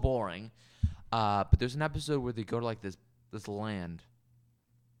so boring. But there's an episode where they go to, like, this land.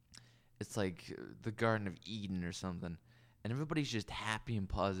 It's like the Garden of Eden or something. And everybody's just happy and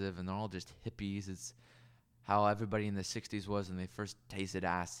positive, and they're all just hippies. It's how everybody in the 60s was when they first tasted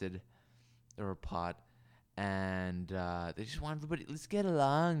acid or pot. And they just want everybody, let's get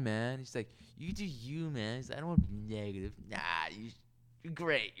along, man. He's like, you do you, man. He's like, I don't want to be negative. Nah, you're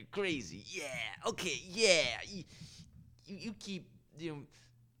great. You're crazy. Yeah, okay, yeah. You keep, you know,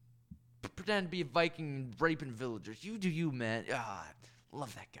 pretend to be a Viking and raping villagers. You do you, man. Ah,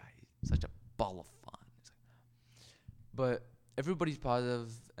 love that guy. Such a ball of fun. But everybody's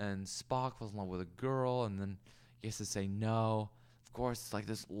positive, and Spock falls in love with a girl, and then he has to say no. Of course, it's like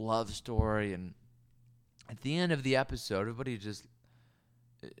this love story, and at the end of the episode, everybody just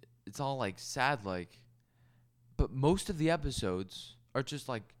it's all like sad, like. But most of the episodes are just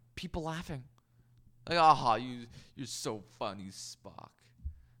like people laughing, like, aha, you're so funny, Spock.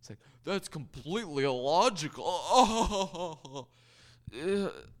 It's like, that's completely illogical. Oh.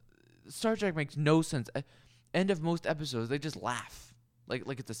 Star Trek makes no sense. End of most episodes, they just laugh, like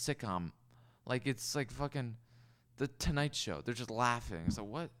it's a sitcom, like it's like fucking the Tonight Show. They're just laughing. So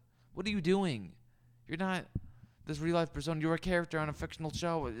what are you doing? You're not this real life persona. You're a character on a fictional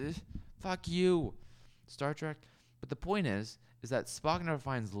show. Fuck you, Star Trek. But the point is that Spock never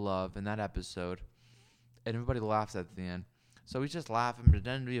finds love in that episode, and everybody laughs at the end. So he's just laughing,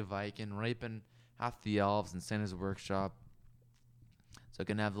 pretending to be a Viking, raping half the elves in Santa's workshop. So I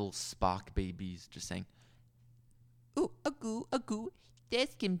can have little Spock babies just saying, "Ooh, a goo,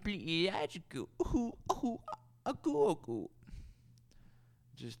 that's completely logical. Ooh, a goo.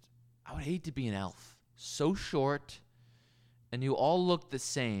 Just, I would hate to be an elf. So short, and you all look the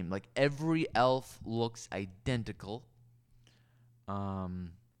same. Like, every elf looks identical.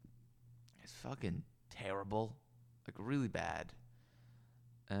 It's fucking terrible. Like, really bad.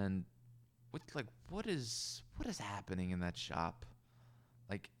 And what is happening in that shop?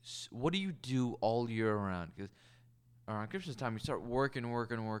 Like, what do you do all year around? Because around Christmas time, you start working,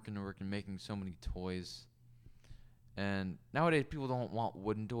 making so many toys. And nowadays, people don't want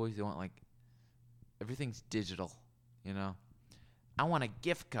wooden toys. They want, like, everything's digital, you know? I want a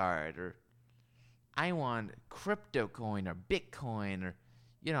gift card, or I want crypto coin or Bitcoin, or,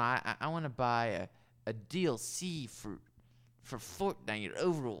 you know, I want to buy a DLC for Fortnite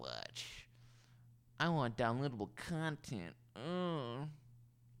or Overwatch. I want downloadable content.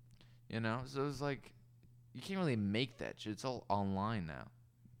 You know? So it's like, you can't really make that shit. It's all online now,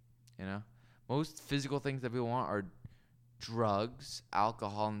 you know? Most physical things that people want are drugs,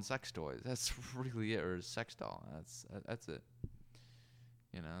 alcohol, and sex toys. That's really it. Or a sex doll. That's it.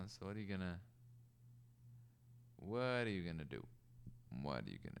 You know, so what are you gonna do?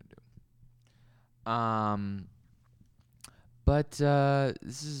 But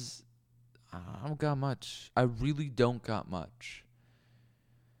this is, I don't got much. I really don't got much.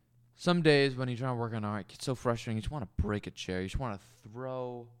 Some days when you're trying to work on art, it's so frustrating. You just want to break a chair. You just want to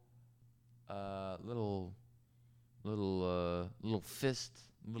throw little fist,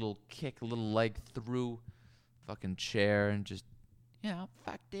 little kick, little leg through fucking chair and just, you know,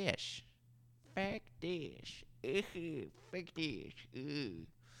 fuck this. Fuck this. Fuck this. You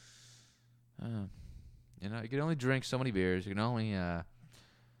know, you can only drink so many beers. You can only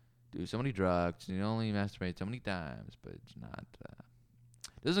do so many drugs. You can only masturbate so many times. But it's not.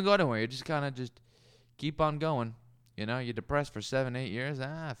 It doesn't go anywhere. You just kind of just keep on going. You know, you're depressed for 7-8 years.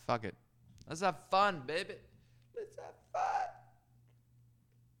 Fuck it. Let's have fun, baby. Let's have fun.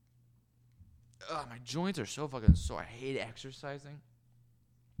 Ugh, my joints are so fucking sore. I hate exercising.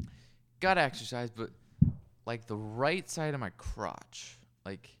 Gotta exercise, but like the right side of my crotch,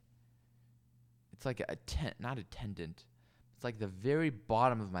 like it's like not a tendon. It's like the very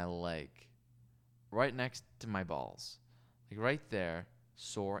bottom of my leg, right next to my balls, like right there,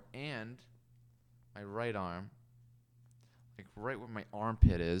 sore, and my right arm, like right where my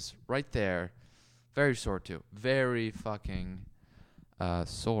armpit is, right there, very sore too. Very fucking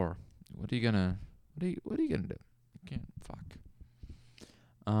sore. What are you gonna do? You can't fuck.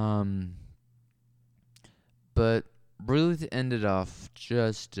 But really to end it off,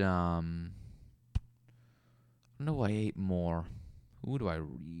 just I don't know who I hate more. Who do I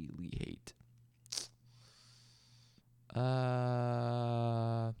really hate?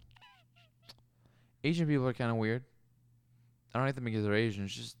 Asian people are kind of weird. I don't like them because they're Asian.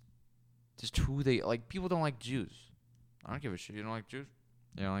 It's just who they like. People don't like Jews. I don't give a shit. You don't like Jews?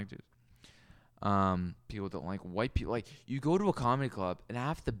 You don't like Jews. People don't like white people. Like, you go to a comedy club and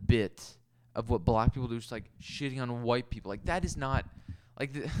half the bit of what black people do is like shitting on white people. Like, that is not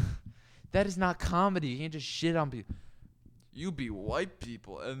like that is not comedy. You can't just shit on people. You be white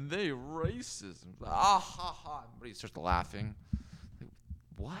people and they racist. Ah ha ha. Everybody starts laughing. Like,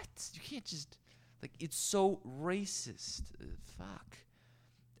 what? You can't just, like, it's so racist. Fuck.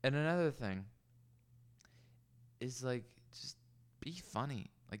 And another thing is, like, just be funny.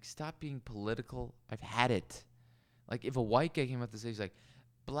 Like, stop being political. I've had it. Like, if a white guy came up to say, he's like,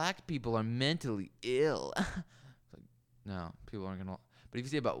 black people are mentally ill. It's like, no, people aren't gonna. But if you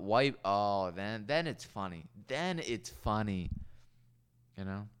say about white, oh, then it's funny. Then it's funny. You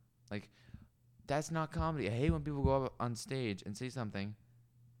know, like, that's not comedy. I hate when people go up on stage and say something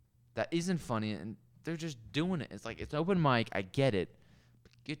that isn't funny and they're just doing it. It's like, it's open mic. I get it.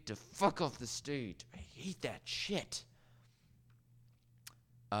 But get the fuck off the stage. I hate that shit.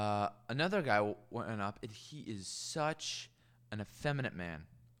 Another guy went up, and he is such an effeminate man.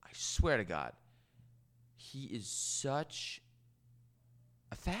 I swear to God, he is such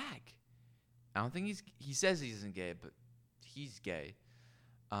a fag. I don't think he says he isn't gay, but he's gay.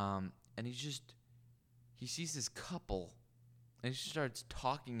 And he sees this couple, and he starts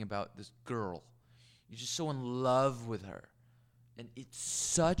talking about this girl. He's just so in love with her. And it's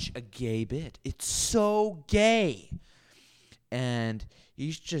such a gay bit. It's so gay. And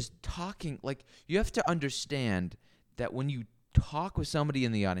he's just talking. Like, you have to understand that when you talk with somebody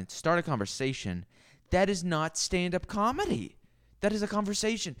in the audience, start a conversation, that is not stand-up comedy. That is a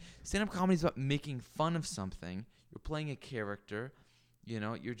conversation. Stand-up comedy is about making fun of something. You're playing a character.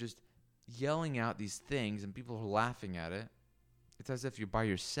 You're just yelling out these things, and people are laughing at it. It's as if you're by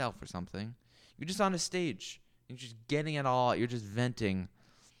yourself or something. You're just on a stage. You're just getting it all out. You're just venting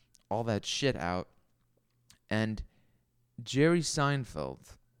all that shit out. And Jerry Seinfeld,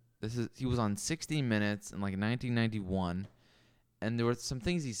 he was on 60 Minutes in like 1991, and there were some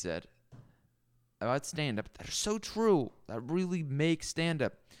things he said about stand-up that are so true, that really make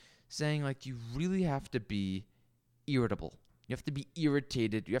stand-up, saying like you really have to be irritable. You have to be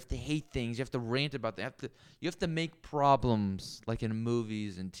irritated. You have to hate things. You have to rant about them. You have to make problems like in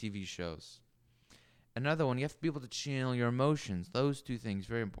movies and TV shows. Another one, you have to be able to channel your emotions. Those two things,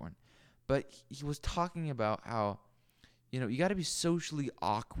 very important. But he was talking about how, you got to be socially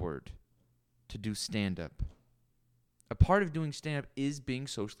awkward to do stand-up. A part of doing stand-up is being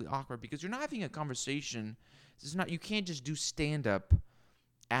socially awkward because you're not having a conversation. You can't just do stand-up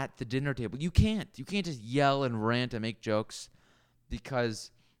at the dinner table. You can't. You can't just yell and rant and make jokes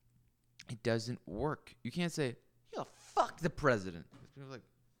because it doesn't work. You can't say, fuck the president. People are like,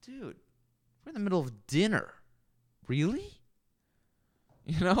 dude, we're in the middle of dinner. Really?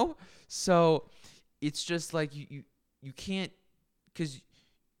 So it's just like you can't, because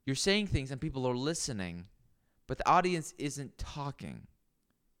you're saying things and people are listening, but the audience isn't talking.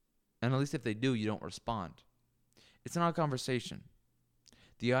 And at least if they do, you don't respond. It's not a conversation.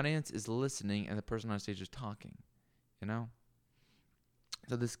 The audience is listening and the person on stage is talking,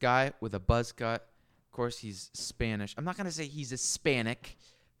 So this guy with a buzz cut, of course he's Spanish. I'm not going to say he's Hispanic.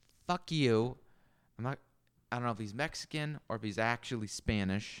 Fuck you. I don't know if he's Mexican or if he's actually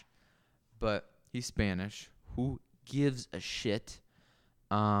Spanish, but he's Spanish. Who gives a shit?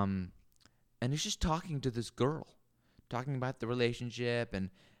 And he's just talking to this girl, talking about the relationship and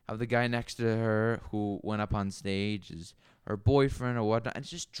how the guy next to her who went up on stage is her boyfriend or whatnot. And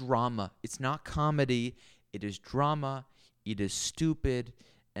it's just drama. It's not comedy. It is drama. It is stupid.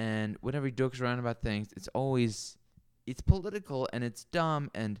 And whenever he jokes around about things, it's political and it's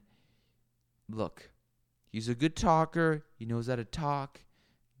dumb. And look, he's a good talker. He knows how to talk,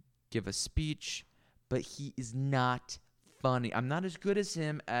 give a speech, but he is not funny. I'm not as good as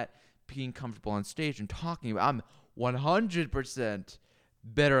him at being comfortable on stage and talking about. I'm 100%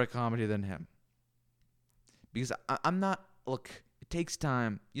 better at comedy than him. Because I'm not, look, it takes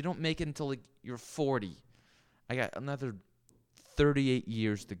time. You don't make it until like you're 40. I got another 38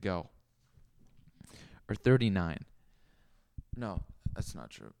 years to go. Or 39. No, that's not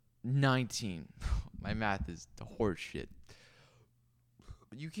true. 19. My math is the horse shit.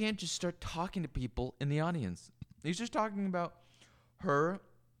 But you can't just start talking to people in the audience. He's just talking about her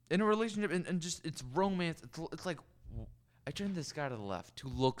in a relationship and just it's romance. It's like, I turned this guy to the left who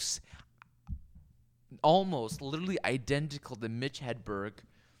looks almost literally identical to Mitch Hedberg.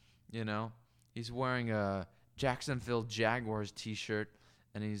 He's wearing a Jacksonville Jaguars t-shirt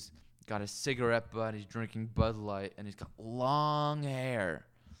and he's got a cigarette butt. He's drinking Bud Light and he's got long hair,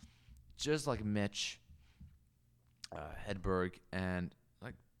 just like Mitch Hedberg. And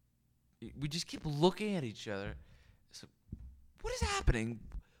like, we just keep looking at each other. So, what is happening?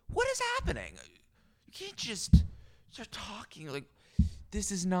 What is happening? You can't just start talking like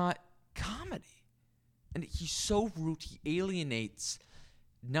this is not comedy. And he's so rude. He alienates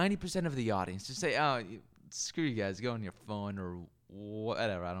 90% of the audience. Just say, screw you guys. Go on your phone or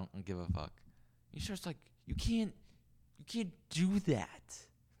whatever. I don't give a fuck. He starts like, you can't do that.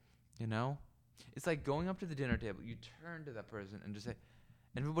 It's like going up to the dinner table. You turn to that person and just say,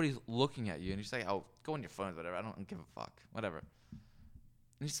 and everybody's looking at you, and you say, go on your phone, whatever. I don't give a fuck. Whatever.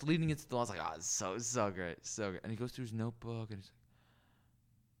 And he's leading it to the wall. It's like, it's so great. So great. And he goes through his notebook,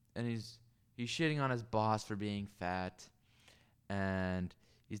 and he's shitting on his boss for being fat. And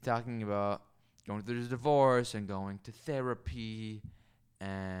he's talking about going through his divorce and going to therapy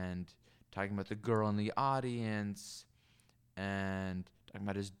and talking about the girl in the audience and talking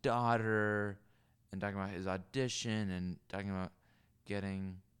about his daughter and talking about his audition and talking about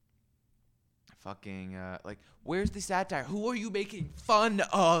getting fucking like, where's the satire? Who are you making fun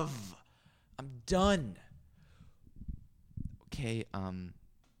of? I'm done. Okay,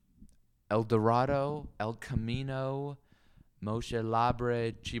 El Dorado, El Camino, Moshe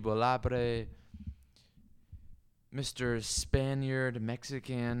Labre, Chibo Labre, Mr. Spaniard,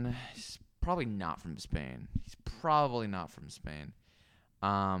 Mexican. He's probably not from Spain. He's probably not from Spain.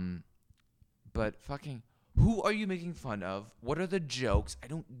 But fucking, who are you making fun of? What are the jokes? I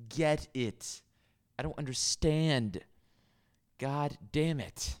don't get it. I don't understand. God damn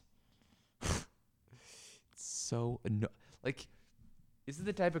it. It's so like, is it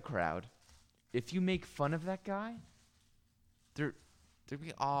the type of crowd? If you make fun of that guy, they're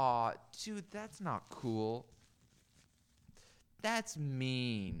be, aw, dude, that's not cool. That's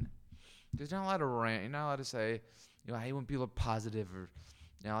mean. There's not allowed to rant. You're not allowed to say, I hate when people are positive, or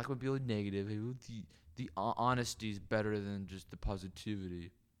I like when people are negative. The honesty is better than just the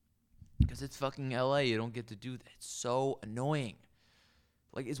positivity. Because it's fucking LA. You don't get to do that. It's so annoying.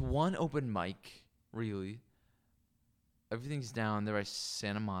 Like, it's one open mic, really. Everything's down there by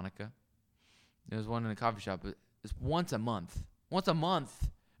Santa Monica. There's one in a coffee shop, but it's once a month. Once a month.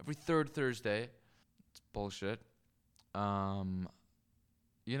 Every third Thursday. It's bullshit. You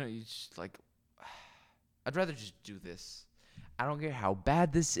just like, I'd rather just do this. I don't care how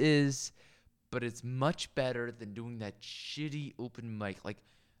bad this is, but it's much better than doing that shitty open mic. Like,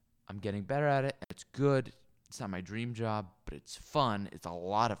 I'm getting better at it. It's good. It's not my dream job, but it's fun. It's a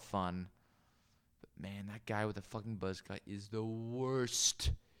lot of fun. But man, that guy with the fucking buzz cut is the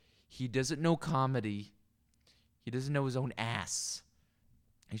worst. He doesn't know comedy. He doesn't know his own ass.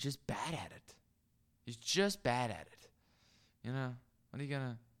 He's just bad at it. He's just bad at it. What are you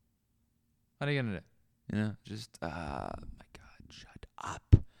gonna do? Just, my God, shut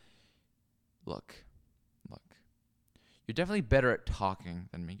up. Look. You're definitely better at talking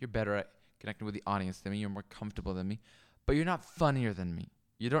than me. You're better at connecting with the audience than me. You're more comfortable than me. But you're not funnier than me.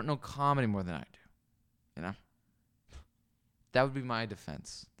 You don't know comedy more than I do. That would be my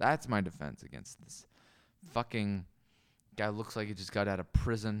defense. That's my defense against this fucking guy. Looks like he just got out of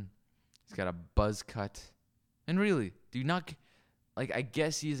prison. He's got a buzz cut. And really, do you not... Like, I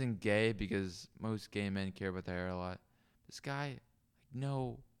guess he isn't gay because most gay men care about their hair a lot. This guy,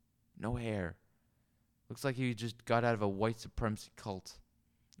 no hair. Looks like he just got out of a white supremacy cult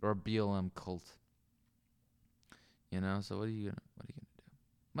or a BLM cult. So what are you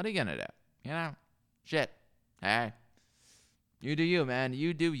gonna do? Shit. Hey, you do you, man.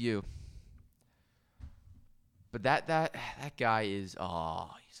 You do you. But that guy is, he's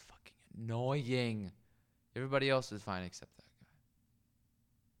fucking annoying. Everybody else is fine except that guy.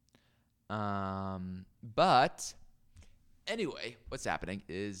 But anyway, what's happening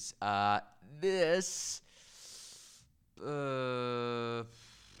is this. There's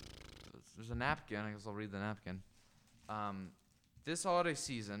a napkin. I guess I'll read the napkin. This holiday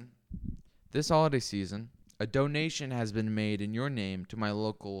season, a donation has been made in your name to my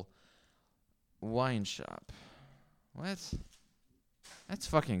local wine shop. What? That's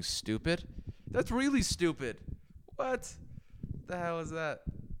fucking stupid. That's really stupid. What the hell is that?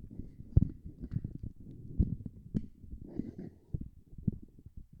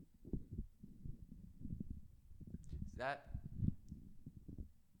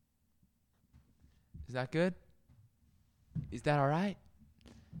 Is that good? Is that all right?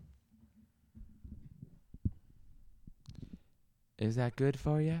 Is that good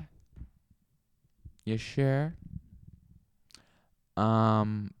for you? You sure?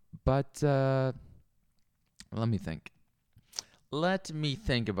 But let me think. Let me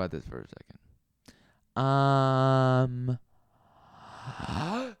think about this for a second.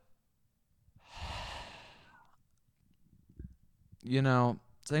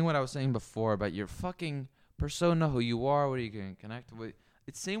 Saying what I was saying before about your fucking persona, who you are, what are you going to connect with.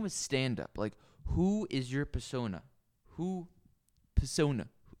 It's same with stand-up. Like, who is your persona? Who's your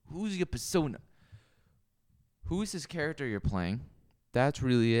persona? Who is this character you're playing? That's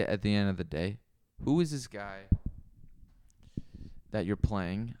really it at the end of the day. Who is this guy that you're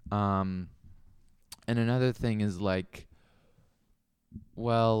playing? And another thing is like,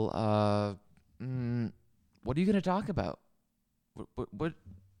 well, what are you going to talk about? What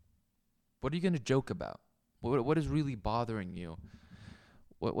are you going to joke about? What is really bothering you?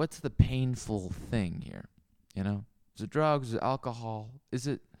 What's the painful thing here? Is it drugs? Is it alcohol? Is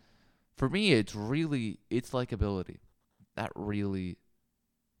it... For me, it's likability. That really...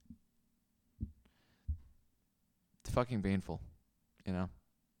 It's fucking painful.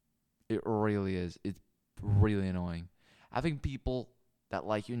 It really is. It's really annoying. Having people that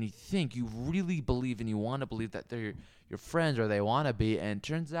like you and you think you really believe and you want to believe that they're your friends or they want to be, and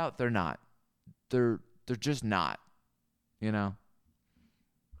turns out they're not. They're just not. Being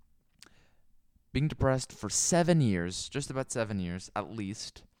depressed for 7 years, just about 7 years at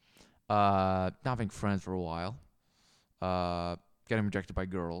least, Not having friends for a while. Getting rejected by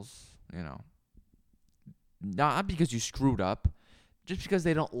girls. You know, not because you screwed up, just because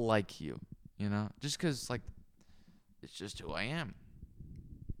they don't like you. You know, just because like it's just who I am.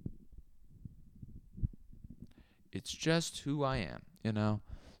 It's just who I am. You know.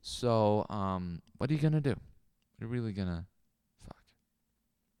 So what are you gonna do? You're really gonna fuck.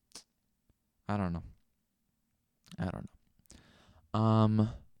 I don't know. I don't know.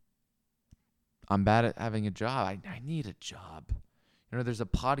 I'm bad at having a job. I need a job. You know, there's a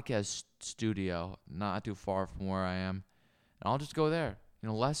podcast studio not too far from where I am, and I'll just go there. You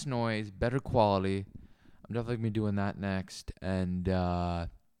know, less noise, better quality. I'm definitely gonna be doing that next, and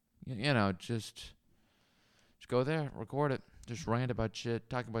you know, just go there, record it, just rant about shit,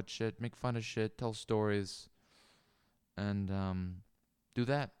 talk about shit, make fun of shit, tell stories, and do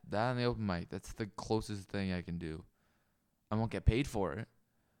that. That on the open mic. That's the closest thing I can do. I won't get paid for it,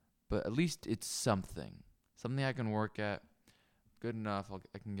 but at least it's something. Something I can work at. Good enough.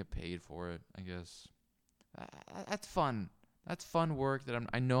 I can get paid for it, I guess. That's fun. That's fun work that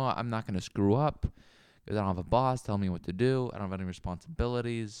I know I'm not going to screw up because I don't have a boss telling me what to do. I don't have any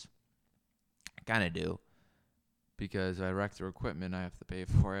responsibilities. I kind of do because if I wreck their equipment, I have to pay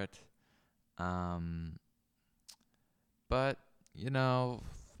for it. But, you know,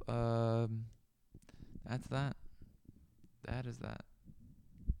 that's that. That is that.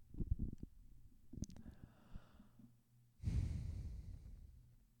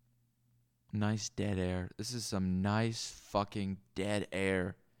 Nice dead air. This is some nice fucking dead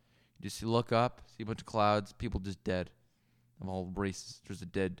air. You just look up, see a bunch of clouds, people just dead. Of all races. There's a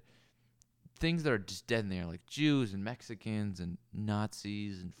dead things that are just dead in the air, like Jews and Mexicans and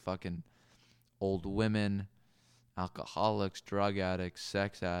Nazis and fucking old women, alcoholics, drug addicts,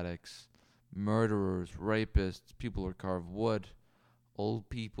 sex addicts, murderers, rapists, people who carve wood, old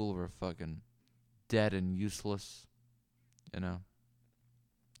people who are fucking dead and useless, you know.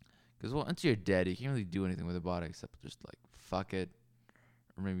 Because once you're dead, you can't really do anything with the body except just like fuck it,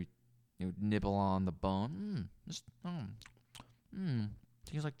 or maybe nibble on the bone. Tastes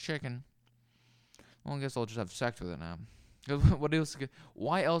like chicken. Well, I guess I'll just have sex with it now. What else?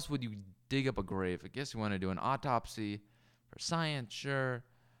 Why else would you dig up a grave? I guess you want to do an autopsy for science, sure,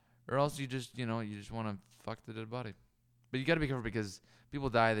 or else you just want to fuck the dead body. But you gotta be careful because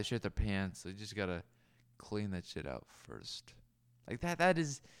people die, they shit their pants. So you just gotta clean that shit out first. Like that. That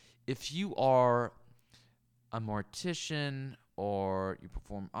is. If you are a mortician or you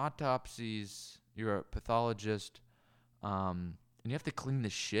perform autopsies, you're a pathologist, and you have to clean the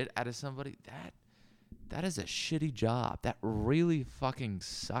shit out of somebody, that is a shitty job. That really fucking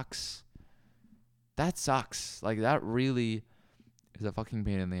sucks. That sucks. Like, that really is a fucking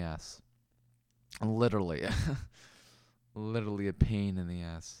pain in the ass. Literally. Literally a pain in the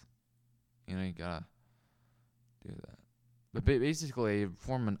ass. You know, you gotta do that. But basically,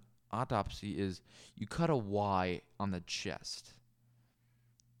 perform an autopsy is you cut a Y on the chest.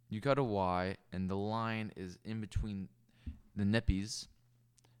 You cut a Y, and the line is in between the nippies,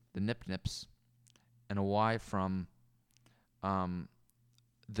 the nips, and a Y from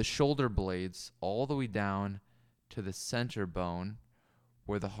the shoulder blades all the way down to the center bone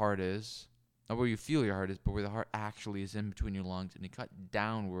where the heart is. Not where you feel your heart is, but where the heart actually is in between your lungs. And you cut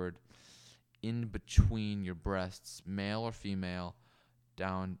downward in between your breasts, male or female,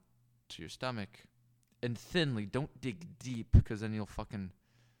 down to your stomach. And thinly, don't dig deep, because then you'll fucking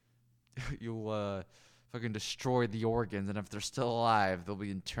destroy the organs, and if they're still alive, there'll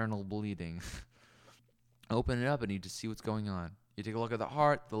be internal bleeding. Open it up and you just see what's going on. You take a look at the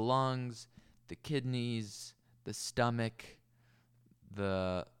heart, the lungs, the kidneys, the stomach,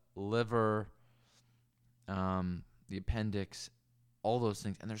 the liver, the appendix, all those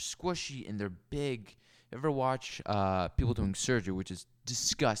things. And they're squishy and they're big. You ever watch people doing surgery, which is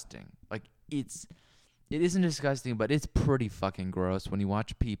disgusting? Like, it isn't disgusting, but it's pretty fucking gross when you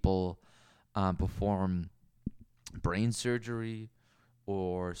watch people perform brain surgery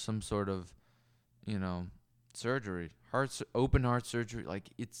or some sort of, surgery, open heart surgery. Like,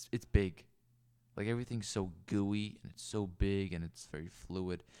 it's big. Like, everything's so gooey and it's so big and it's very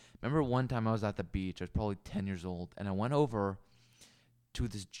fluid. Remember one time I was at the beach. I was probably 10 years old, and I went over to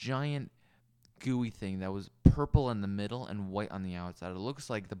this giant gooey thing that was purple in the middle and white on the outside. It looks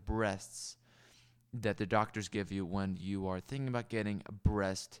like the breasts that the doctors give you when you are thinking about getting a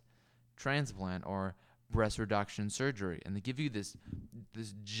breast transplant or breast reduction surgery. And they give you this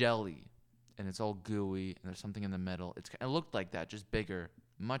jelly, and it's all gooey, and there's something in the middle. It looked like that, just bigger,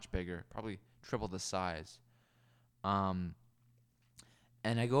 much bigger, probably triple the size. And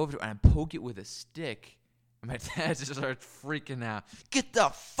I go over to it and I poke it with a stick, My dad just started freaking out. Get the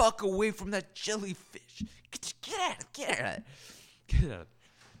fuck away from that jellyfish. Get out of it. Get out of it. Get out of it.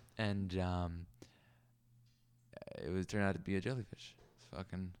 And turned out to be a jellyfish.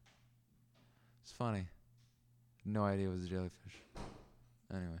 It's funny. No idea it was a jellyfish.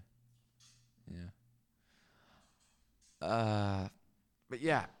 Anyway, yeah. But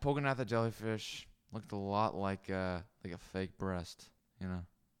yeah, poking out the jellyfish looked a lot like a fake breast. You know.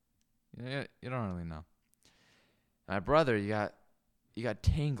 Yeah, you don't really know. My brother, he got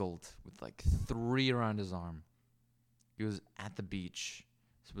tangled with like 3 around his arm. He was at the beach.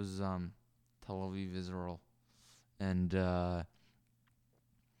 This was Tel Aviv, Israel, and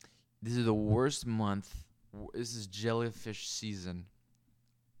this is the worst month. This is jellyfish season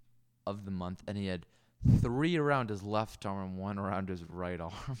of the month, and he had 3 around his left arm and 1 around his right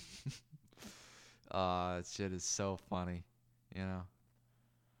arm. That shit is so funny, you know.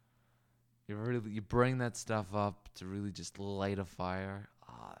 You bring that stuff up to really just light a fire.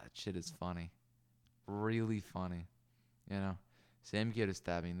 That shit is funny, really funny, you know. Same kid who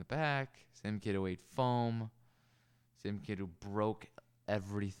stabbed me in the back. Same kid who ate foam. Same kid who broke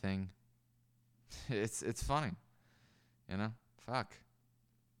everything. It's funny, you know. Fuck.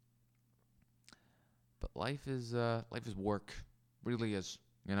 But life is work, really is,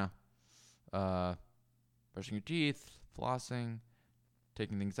 you know. Brushing your teeth, flossing,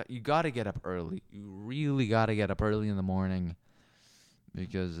 taking things out. You gotta get up early. You really gotta get up early in the morning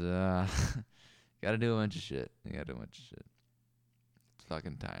because gotta do a bunch of shit. You gotta do a bunch of shit. It's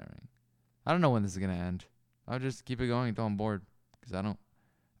fucking tiring. I don't know when this is gonna end. I'll just keep it going until I'm bored because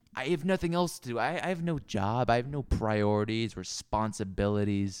I have nothing else to do. I have no job. I have no priorities,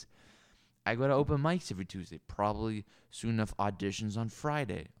 responsibilities. I go to open mics every Tuesday. Probably soon enough auditions on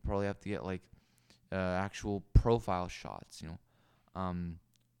Friday. Probably have to get like actual profile shots, you know,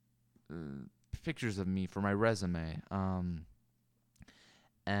 pictures of me for my resume,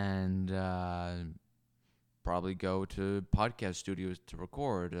 and probably go to podcast studios to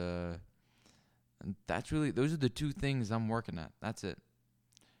record. And those are the 2 things I'm working at. That's it.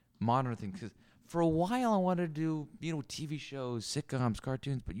 Modern things. 'Cause for a while I wanted to do, you know, TV shows, sitcoms,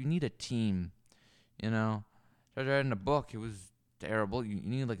 cartoons, but you need a team, you know. I tried writing a book. It was terrible. You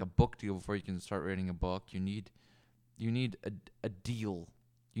need like a book deal before you can start writing a book. You need a deal.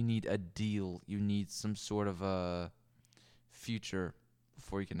 You need a deal. You need some sort of a future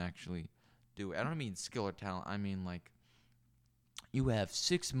before you can actually do it. I don't mean skill or talent. I mean like you have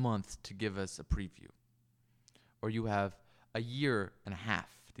 6 months to give us a preview, or you have a year and a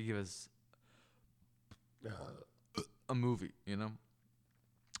half to give us a movie, you know?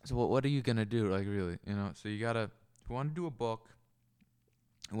 So what are you going to do, like, really, you know? So you got to, if you want to do a book,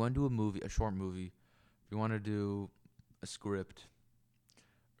 you want to do a movie, a short movie, if you want to do a script,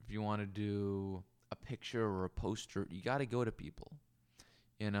 if you want to do a picture or a poster, you got to go to people,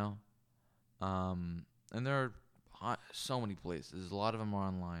 you know? And there are so many places. A lot of them are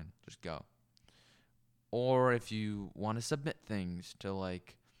online. Just go. Or if you want to submit things to,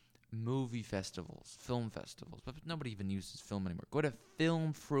 like, movie festivals, film festivals, but nobody even uses film anymore. Go to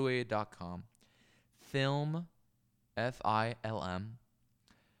filmfruit.com. Film, F-I-L-M,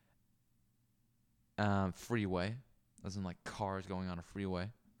 freeway, as in like cars going on a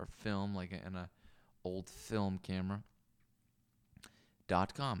freeway, or film, like in a old film camera.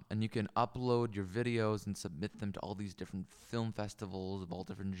 .com, and you can upload your videos and submit them to all these different film festivals of all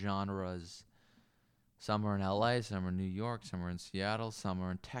different genres. Some are in LA, some are in New York, some are in Seattle, some are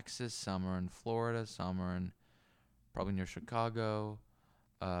in Texas, some are in Florida, some are in probably near Chicago,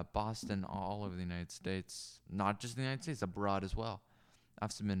 Boston, all over the United States. Not just the United States, abroad as well.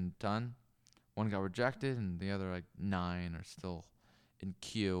 I've submitted a ton. 1 got rejected, and the other, like, 9 are still in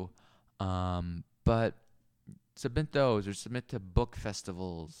queue. But submit those, or submit to book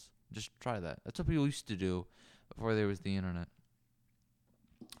festivals. Just try that. That's what people used to do before there was the internet.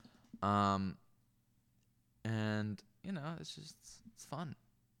 And, you know, it's fun.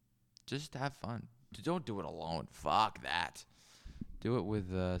 Just have fun. Don't do it alone. Fuck that. Do it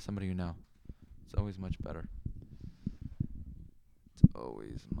with somebody you know. It's always much better. It's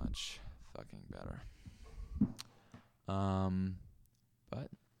always much fucking better.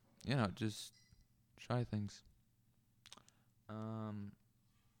 But, you know, just try things. I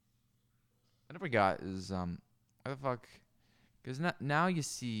never got is, why the fuck... Because now you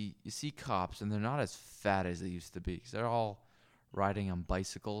see cops, and they're not as fat as they used to be. Because they're all riding on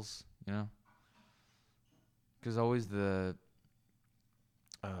bicycles, you know? Because always the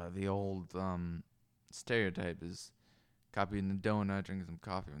old stereotype is cop eating a donut, drinking some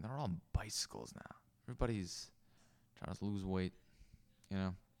coffee. And they're all on bicycles now. Everybody's trying to lose weight, you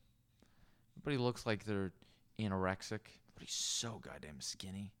know? Everybody looks like they're anorexic, but he's so goddamn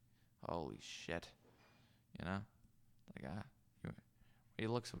skinny. Holy shit. You know? Like, you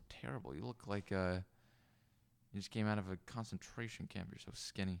look so terrible. You look like you just came out of a concentration camp. You're so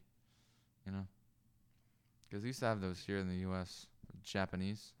skinny. You know? Because we used to have those here in the U.S.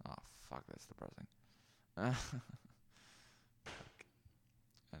 Japanese. Oh, fuck, that's depressing.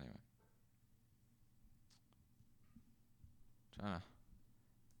 Anyway. Trying to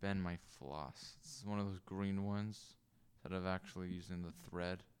bend my floss. This is one of those green ones that I've actually using the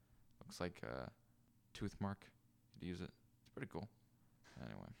thread. Looks like a tooth mark. You use it. It's pretty cool.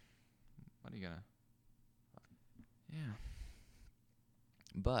 Anyway. What are you gonna... Yeah.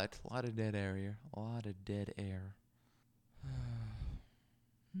 But, a lot of dead air here. A lot of dead air.